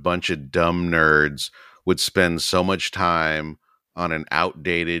that a bunch of dumb nerds would spend so much time on an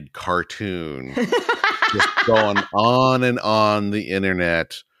outdated cartoon just going on and on the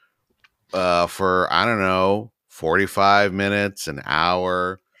internet for, I don't know, 45 minutes, an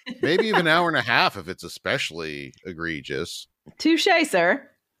hour, maybe even an hour and a half if it's especially egregious. Touche, sir.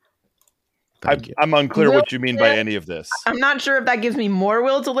 I'm unclear what you mean by any of this. I'm not sure if that gives me more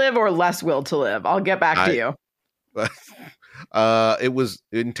will to live or less will to live. I'll get back to you. It was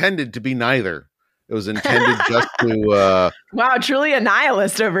intended to be neither. It was intended just to wow, truly a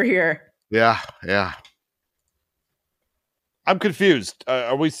nihilist over here. Yeah. I'm confused.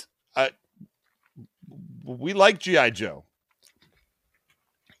 Are we like G.I. Joe.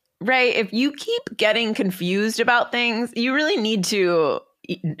 Ray, if you keep getting confused about things, you really need to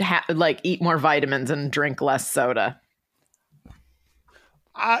eat more vitamins and drink less soda.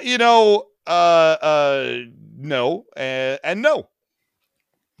 No, and no.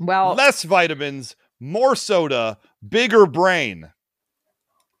 Well, less vitamins, more soda, bigger brain.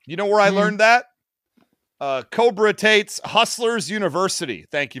 You know where I learned that? Cobra Tate's Hustlers University.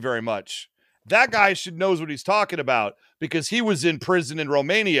 Thank you very much. That guy knows what he's talking about because he was in prison in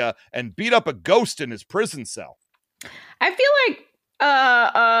Romania and beat up a ghost in his prison cell. I feel like,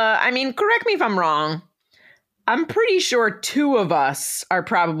 I mean, correct me if I'm wrong. I'm pretty sure 2 of us are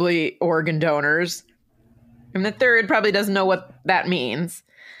probably organ donors. And the 3rd probably doesn't know what that means.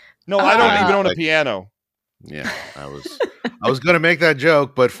 No, I don't even own a piano. Yeah, I was going to make that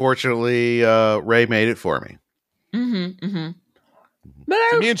joke, but fortunately, Ray made it for me. But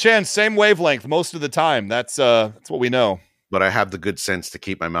so me and Chan, same wavelength most of the time. That's what we know. But I have the good sense to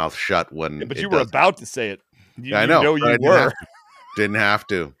keep my mouth shut when. Yeah, but you were about to say it. I know. You were. Didn't have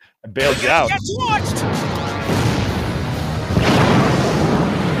to. I bailed you out. Get watched!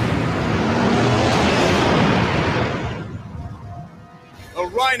 The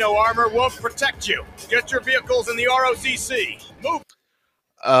Rhino armor won't protect you. Get your vehicles in the ROCC. Move.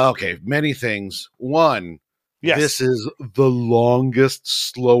 Okay, many things. One, yes. This is the longest,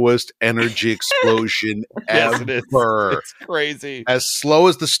 slowest energy explosion yes, ever. It's crazy. As slow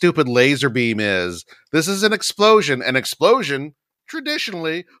as the stupid laser beam is, this is an explosion. An explosion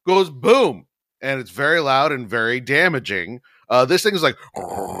traditionally goes boom, and it's very loud and very damaging. This thing is like...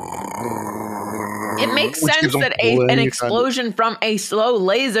 It makes sense that an explosion from a slow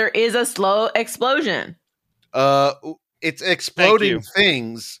laser is a slow explosion. It's exploding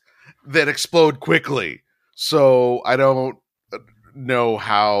things that explode quickly. So I don't know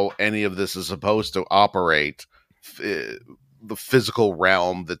how any of this is supposed to operate the physical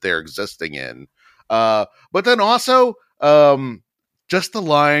realm that they're existing in. But then also, just the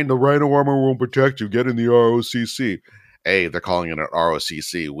line, the Rhino armor won't protect you, get in the ROCC. Hey, they're calling it an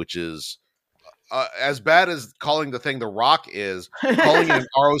ROCC, which is as bad as calling the thing the Rock is. Calling it an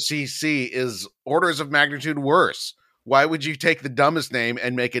ROCC is orders of magnitude worse. Why would you take the dumbest name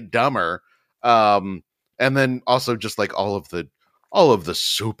and make it dumber? And then also just like all of the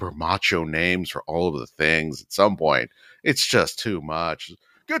super macho names for all of the things at some point, it's just too much.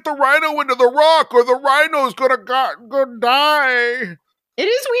 Get the Rhino into the Rock or the Rhino's gonna die. It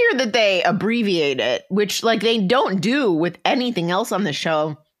is weird that they abbreviate it, which like they don't do with anything else on the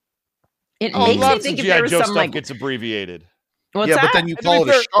show. It makes me think if there was some like gets abbreviated. What's yeah, that? but then you call it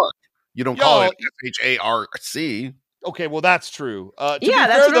a shark. You don't call it FHARC. Okay, well that's true. That's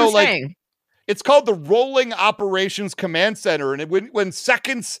what I'm saying. It's called the Rolling Operations Command Center, and when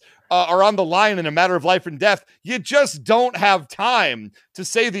seconds are on the line in a matter of life and death, you just don't have time to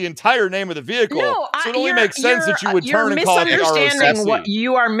say the entire name of the vehicle. No, so it only makes sense that you would turn and call it the ROCC.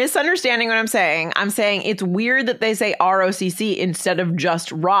 You are misunderstanding what I'm saying. I'm saying it's weird that they say ROCC instead of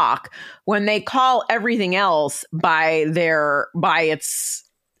just Rock when they call everything else by its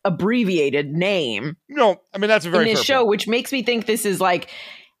abbreviated name. No, I mean that's a very in this fair show, point. which makes me think this is like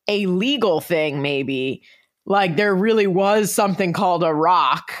a legal thing, maybe. Like there really was something called a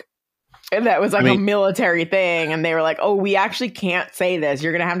Rock. And that was like a military thing. And they were like, oh, we actually can't say this.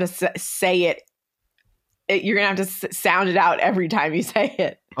 You're going to have to say it you're gonna have to sound it out every time you say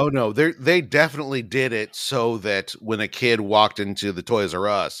it. Oh no, they definitely did it so that when a kid walked into the Toys R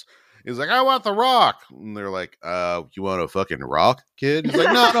Us, he's like, I want the rock. And they're like, you want a fucking rock, kid? He's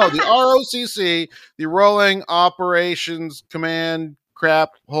like, no, the ROCC, the Rolling Operations Command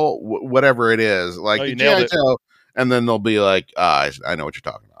crap hole, whatever it is. Like, the GIJoe. And then they'll be like, I know what you're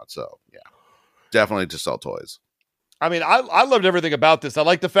talking about. So, yeah, definitely to sell toys. I mean, I loved everything about this. I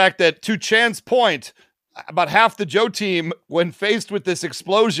like the fact that, to Chan's point, about half the Joe team, when faced with this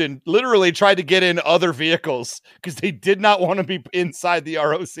explosion, literally tried to get in other vehicles because they did not want to be inside the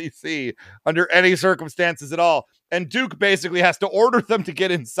ROCC under any circumstances at all. And Duke basically has to order them to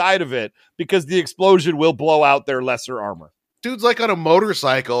get inside of it because the explosion will blow out their lesser armor. Dude's like on a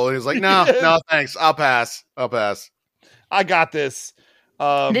motorcycle, and he's like, no, thanks. I'll pass. I got this.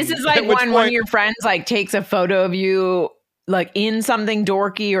 This is like when one of your friends like takes a photo of you like in something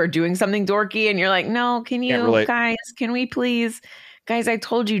dorky or doing something dorky, and you're like, no, can you guys, can we please, guys, I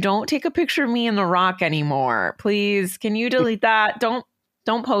told you, don't take a picture of me in the rock anymore. Please, can you delete that? Don't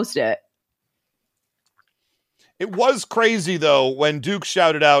post it. It was crazy, though, when Duke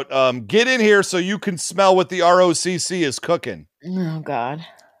shouted out, get in here so you can smell what the ROCC is cooking. Oh, God.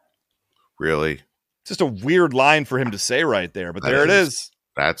 Really? Just a weird line for him to say right there, but there it is.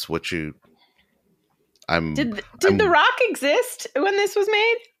 That's what you... Did The Rock exist when this was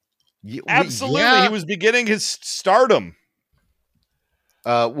made? Absolutely. Yeah. He was beginning his stardom.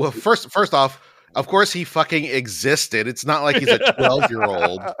 Well, first off, of course he fucking existed. It's not like he's a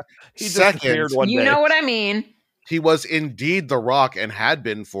 12-year-old. He disappeared one day. You know what I mean? He was indeed The Rock and had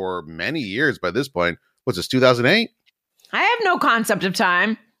been for many years by this point. What's this, 2008? I have no concept of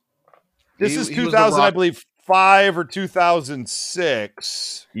time. This is 2000, I believe, 5 or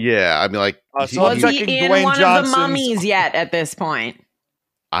 2006. Yeah, I mean, like... was he in Dwayne one Johnson's... of the mummies yet at this point?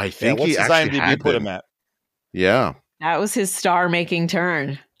 I think what's he his actually IMDb put him at? Yeah. That was his star-making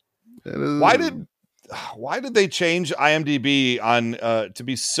turn. Why did they change IMDb on to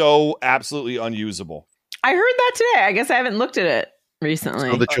be so absolutely unusable? I heard that today. I guess I haven't looked at it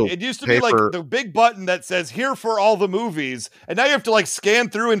recently. It used to be like the big button that says "Here for all the movies," and now you have to like scan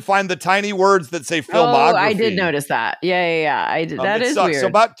through and find the tiny words that say filmography. Oh, I did notice that. Yeah. I did. That is weird. So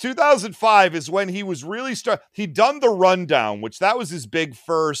about 2005 is when he was really he'd done The Rundown, which that was his big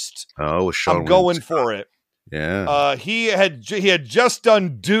first. Oh, I'm going for it. Yeah. He had just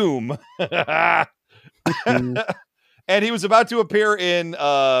done Doom, and he was about to appear in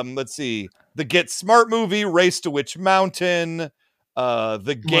let's see, the Get Smart movie, Race to Witch Mountain,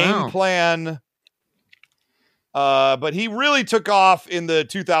 the Game Plan. But he really took off in the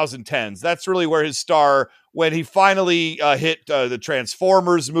 2010s. That's really where his star, when he finally hit the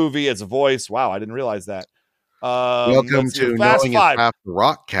Transformers movie as a voice. Wow, I didn't realize that. Welcome to Fast Knowing Five. It's Half the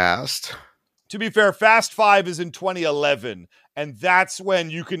Rock cast. To be fair, Fast 5 is in 2011, and that's when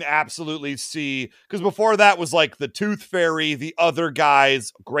you can absolutely see, because before that was like the Tooth Fairy, the other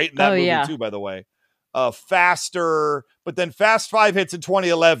guys, great in that movie too, by the way. Faster, but then Fast 5 hits in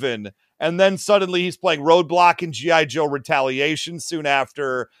 2011, and then suddenly he's playing Roadblock and GIJoe Retaliation soon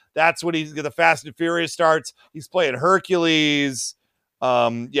after. That's when the Fast and Furious starts. He's playing Hercules.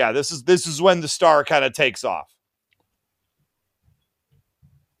 This is when the star kind of takes off.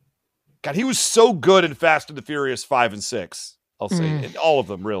 God, he was so good in Fast and the Furious 5 and 6. I'll say in all of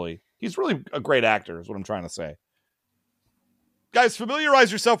them, really. He's really a great actor, is what I'm trying to say. Guys,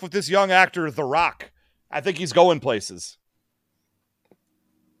 familiarize yourself with this young actor, The Rock. I think he's going places.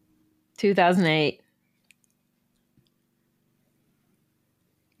 2008.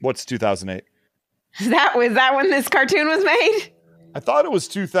 What's 2008? Was that when this cartoon was made? I thought it was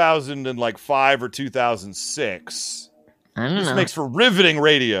 2005 or 2006. I don't know. This makes for riveting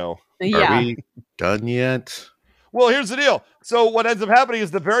radio. Yeah. Are we done yet? Well, here's the deal. So what ends up happening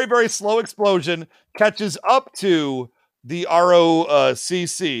is the very, very slow explosion catches up to the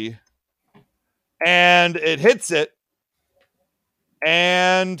ROCC, and it hits it,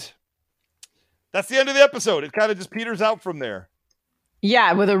 and that's the end of the episode. It kind of just peters out from there.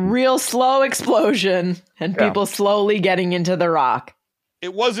 Yeah, with a real slow explosion and people slowly getting into the rock.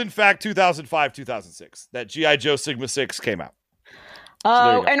 It was, in fact, 2005, 2006 that GIJoe Sigma 6 came out.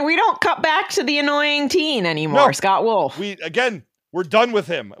 Oh, and we don't cut back to the annoying teen anymore, no. Scott Wolf. We're done with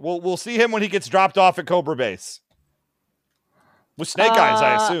him. We'll see him when he gets dropped off at Cobra Base. With Snake Eyes,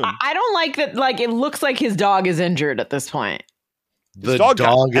 I assume. I don't like that. Like, it looks like his dog is injured at this point. The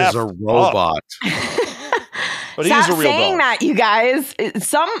dog is a robot. But he's a real saying dog. That, you guys.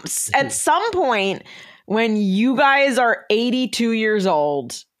 At some point, when you guys are 82 years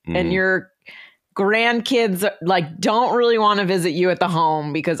old and your grandkids like don't really want to visit you at the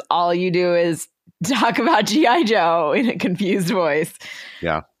home because all you do is talk about G.I. Joe in a confused voice.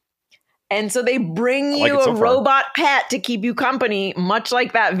 Yeah. And so they bring like you it so a far. robot pet to keep you company, much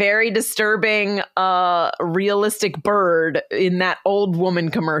like that very disturbing, realistic bird in that old woman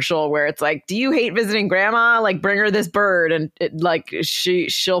commercial where it's like, do you hate visiting grandma? Like, bring her this bird. And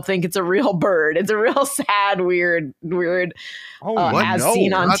she'll think it's a real bird. It's a real sad, weird, as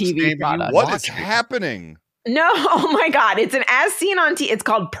seen on TV product. What is happening? No, oh my God. It's an as seen on TV. It's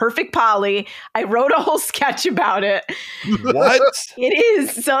called Perfect Polly. I wrote a whole sketch about it. What?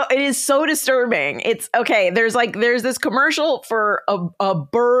 It is so disturbing. It's okay. There's this commercial for a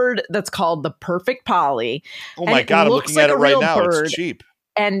bird that's called the Perfect Polly. Oh my God, I'm looking at it right now. It's cheap.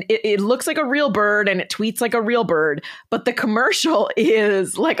 And it looks like a real bird and it tweets like a real bird. But the commercial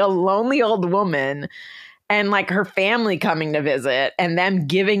is like a lonely old woman and like her family coming to visit and them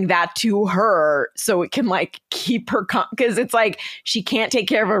giving that to her so it can like keep her because it's like she can't take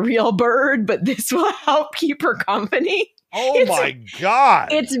care of a real bird, but this will help keep her company. Oh my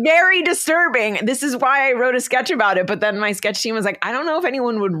God. It's very disturbing. This is why I wrote a sketch about it. But then my sketch team was like, I don't know if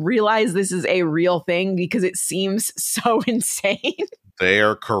anyone would realize this is a real thing because it seems so insane. They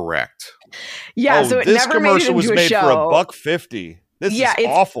are correct. Yeah, so it never made it into was a made show. for $1.50. This is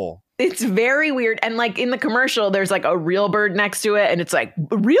awful. It's very weird. And like in the commercial, there's like a real bird next to it. And it's like,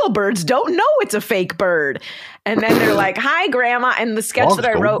 real birds don't know it's a fake bird. And then they're like, hi, grandma. And the sketch that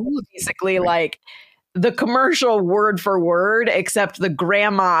I wrote was basically like the commercial word for word, except the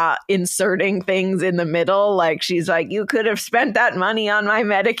grandma inserting things in the middle. Like she's like, you could have spent that money on my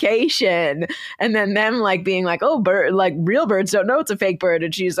medication. And then them like being like, oh, bird, like real birds don't know it's a fake bird.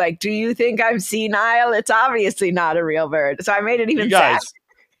 And she's like, do you think I'm senile? It's obviously not a real bird. So I made it even sad.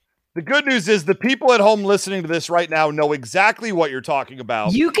 The good news is the people at home listening to this right now know exactly what you're talking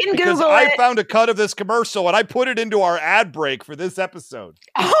about. You can because Google I it. found a cut of this commercial and I put it into our ad break for this episode.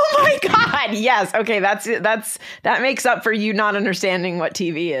 Oh my God. Yes. Okay. That makes up for you not understanding what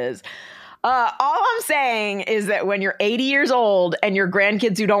TV is. All I'm saying is that when you're 80 years old and your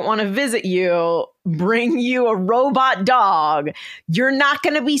grandkids who don't want to visit you bring you a robot dog, you're not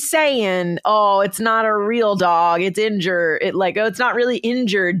going to be saying, oh, it's not a real dog. It's injured. It's not really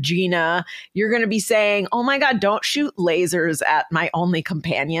injured, Gina. You're going to be saying, oh my God, don't shoot lasers at my only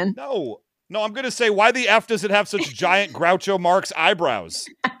companion. No, I'm going to say, why the F does it have such giant Groucho Marx eyebrows?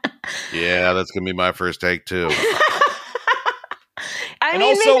 Yeah, that's going to be my first take too. And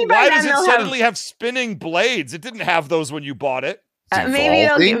also, why does it suddenly have spinning blades? It didn't have those when you bought it.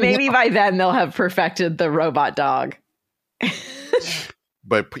 Maybe by then they'll have perfected the robot dog.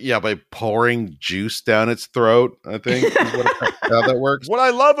 By pouring juice down its throat, I think is how that works. What I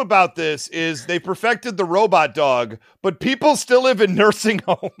love about this is they perfected the robot dog, but people still live in nursing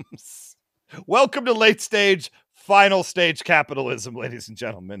homes. Welcome to late stage, final stage capitalism, ladies and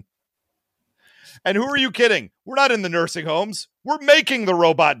gentlemen. And who are you kidding? We're not in the nursing homes. We're making the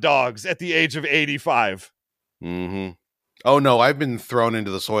robot dogs at the age of 85. Mm-hmm. Oh, no, I've been thrown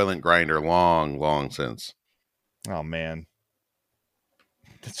into the Soylent grinder long since. Oh, man.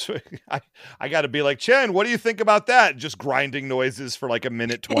 I got to be like, Chen, what do you think about that? Just grinding noises for like a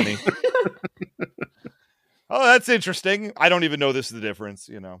minute 20. Oh, that's interesting. I don't even know this is the difference,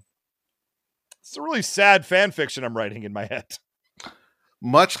 you know. It's a really sad fan fiction I'm writing in my head.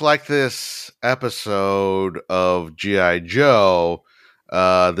 Much like this episode of G.I. Joe,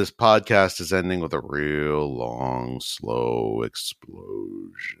 this podcast is ending with a real long, slow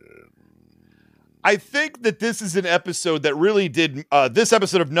explosion. I think that this is an episode that really did, this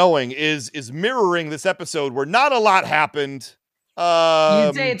episode of Knowing is mirroring this episode where not a lot happened.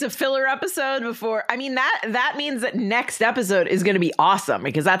 You'd say it's a filler episode before. I mean, that means that next episode is going to be awesome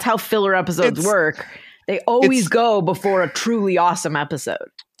because that's how filler episodes work. They always go before a truly awesome episode.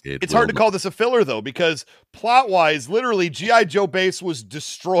 It's hard to call this a filler, though, because plot-wise, literally, G.I. Joe base was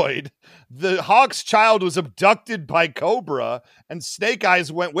destroyed. The Hawk's child was abducted by Cobra, and Snake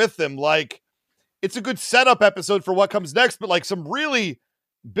Eyes went with them. Like, it's a good setup episode for what comes next, but, like, some really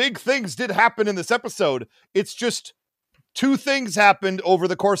big things did happen in this episode. It's just two things happened over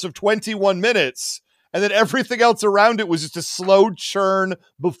the course of 21 minutes, and then everything else around it was just a slow churn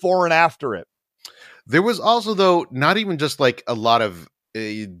before and after it. There was also, though, not even just like a lot of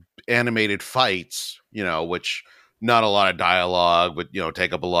animated fights, you know, which not a lot of dialogue, but, you know,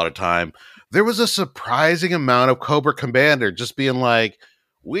 take up a lot of time. There was a surprising amount of Cobra Commander just being like,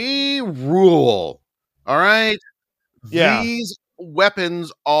 we rule. All right. Yeah. These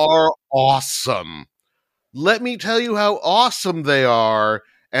weapons are awesome. Let me tell you how awesome they are.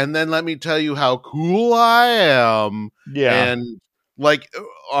 And then let me tell you how cool I am. Yeah. And like,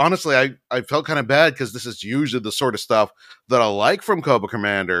 honestly, I felt kind of bad because this is usually the sort of stuff that I like from Cobra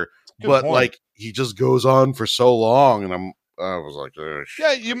Commander. but point. like he just goes on for so long, and I was like, ugh.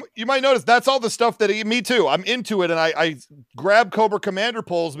 Yeah, you might notice that's all the stuff that me too. I'm into it, and I grab Cobra Commander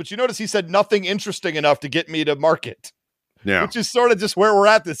polls, but you notice he said nothing interesting enough to get me to mark it. Yeah, which is sort of just where we're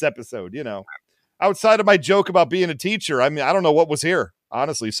at this episode. You know, outside of my joke about being a teacher, I mean, I don't know what was here.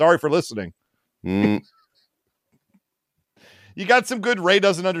 Honestly, sorry for listening. Mm. You got some good Ray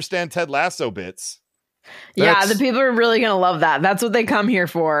doesn't understand Ted Lasso bits. Yeah, the people are really going to love that. That's what they come here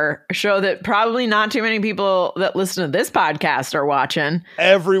for. A show that probably not too many people that listen to this podcast are watching.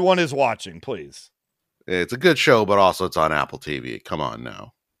 Everyone is watching, please. It's a good show, but also it's on Apple TV. Come on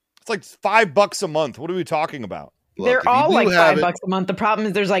now. It's like $5 a month. What are we talking about? Look, they're all like $5 a month. The problem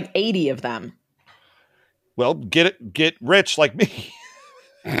is there's like 80 of them. Well, get rich like me.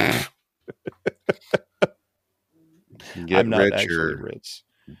 I'm not actually rich.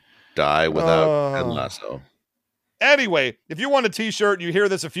 Die without Ted Lasso. Anyway, if you want a t-shirt, you hear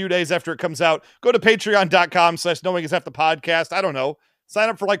this a few days after it comes out, go to patreon.com/knowing is half the podcast. I don't know. Sign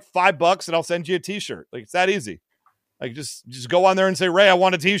up for like $5 and I'll send you a t-shirt. Like, it's that easy. Like, just go on there and say, Ray, I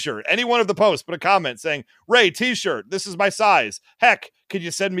want a t-shirt. Any one of the posts, put a comment saying, Ray, t-shirt, this is my size. Heck, could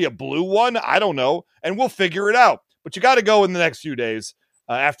you send me a blue one? I don't know. And we'll figure it out. But you got to go in the next few days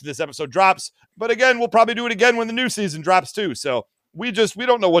after this episode drops. But again, we'll probably do it again when the new season drops too. So we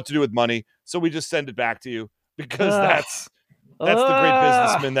don't know what to do with money. So we just send it back to you because that's the great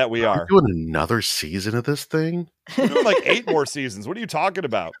businessman that we are. We're doing another season of this thing? We're doing like 8 more seasons. What are you talking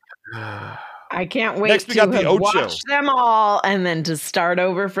about? I can't wait Next, we got the Ocho. Watch them all and then to start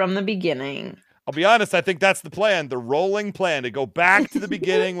over from the beginning. I'll be honest, I think that's the plan, the rolling plan, to go back to the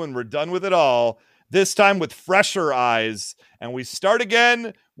beginning when we're done with it all, this time with fresher eyes. And we start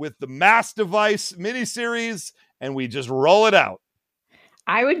again with the Mass Device miniseries, and we just roll it out.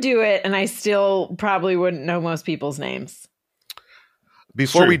 I would do it, and I still probably wouldn't know most people's names.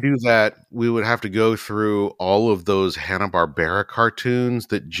 Before we do that, we would have to go through all of those Hanna-Barbera cartoons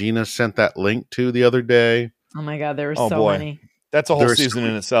that Gina sent that link to the other day. Oh my God, there were so many. That's a whole season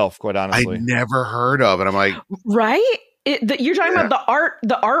in itself, quite honestly. I never heard of it. I'm like, right? You're talking about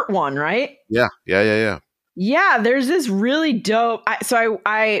the art one, right? Yeah. Yeah, there's this really dope.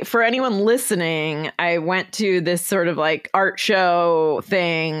 I for anyone listening, I went to this sort of like art show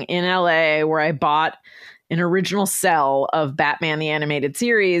thing in LA where I bought an original cell of Batman the Animated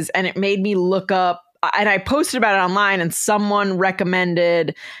Series, and it made me look up, and I posted about it online, and someone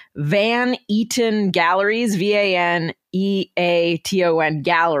recommended Van Eaton Galleries, VANEATON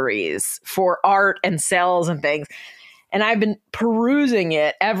Galleries, for art and cells and things. And I've been perusing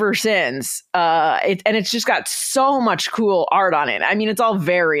it ever since. And it's just got so much cool art on it. I mean, it's all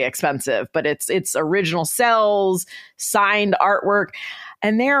very expensive, but it's original cells, signed artwork.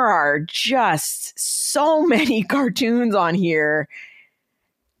 And there are just so many cartoons on here.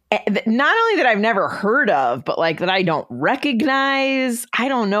 Not only that I've never heard of, but like that I don't recognize. I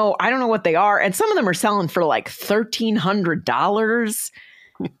don't know what they are. And some of them are selling for like $1,300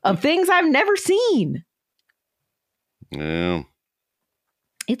 of things I've never seen. Yeah.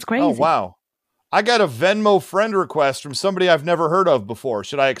 It's crazy. Oh, wow. I got a Venmo friend request from somebody I've never heard of before.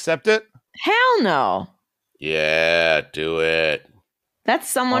 Should I accept it? Hell no. Yeah, do it. That's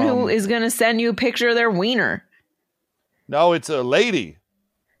someone who is going to send you a picture of their wiener. No, it's a lady.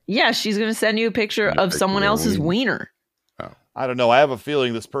 Yeah, she's going to send you a picture of someone else's wiener. Oh. I don't know. I have a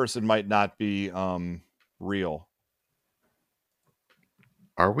feeling this person might not be real.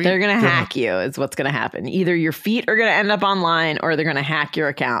 Are we? They're going to hack you is what's going to happen. Either your feet are going to end up online or they're going to hack your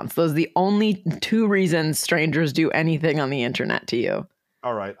accounts. Those are the only 2 reasons strangers do anything on the internet to you.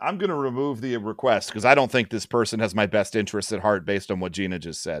 All right. I'm going to remove the request because I don't think this person has my best interests at heart based on what Gina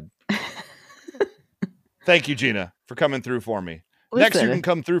just said. Thank you, Gina, for coming through for me. Listen. Next, you can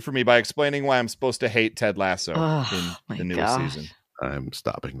come through for me by explaining why I'm supposed to hate Ted Lasso in the newest season. I'm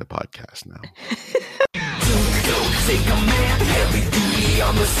stopping the podcast now. Take a man, heavy duty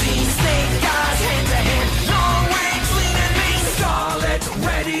on the scene. Snake eyes, hand to hand, long range, lean and mean. Scarlet,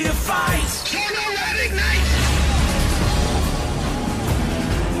 ready to fight. Tornado, red ignite.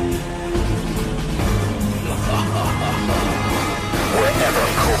 Wherever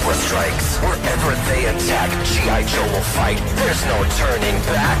Cobra strikes, wherever they attack, GIJoe will fight. There's no turning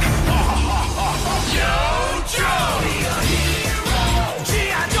back. GIJoe!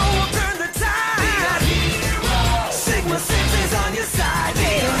 GIJoe will turn the tide. Sigma 6 is on your side.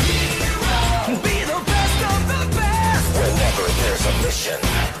 Be the best of the best. Whenever there's a mission,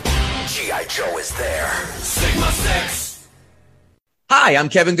 GIJoe is there. Sigma 6. Hi, I'm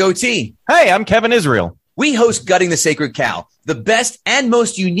Kevin Goatee. Hey, I'm Kevin Israel. We host Gutting the Sacred Cow, the best and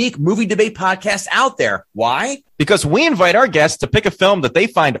most unique movie debate podcast out there. Why? Because we invite our guests to pick a film that they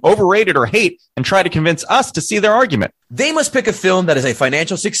find overrated or hate and try to convince us to see their argument. They must pick a film that is a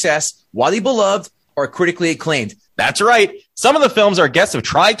financial success, widely beloved, or critically acclaimed. That's right. Some of the films our guests have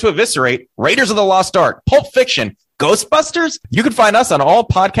tried to eviscerate: Raiders of the Lost Ark, Pulp Fiction, Ghostbusters. You can find us on all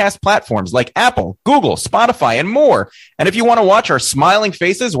podcast platforms like Apple, Google, Spotify, and more. And if you want to watch our smiling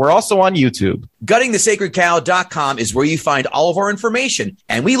faces, we're also on YouTube. GuttingTheSacredCow.com is where you find all of our information,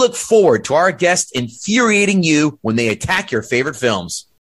 and we look forward to our guests infuriating you when they attack your favorite films.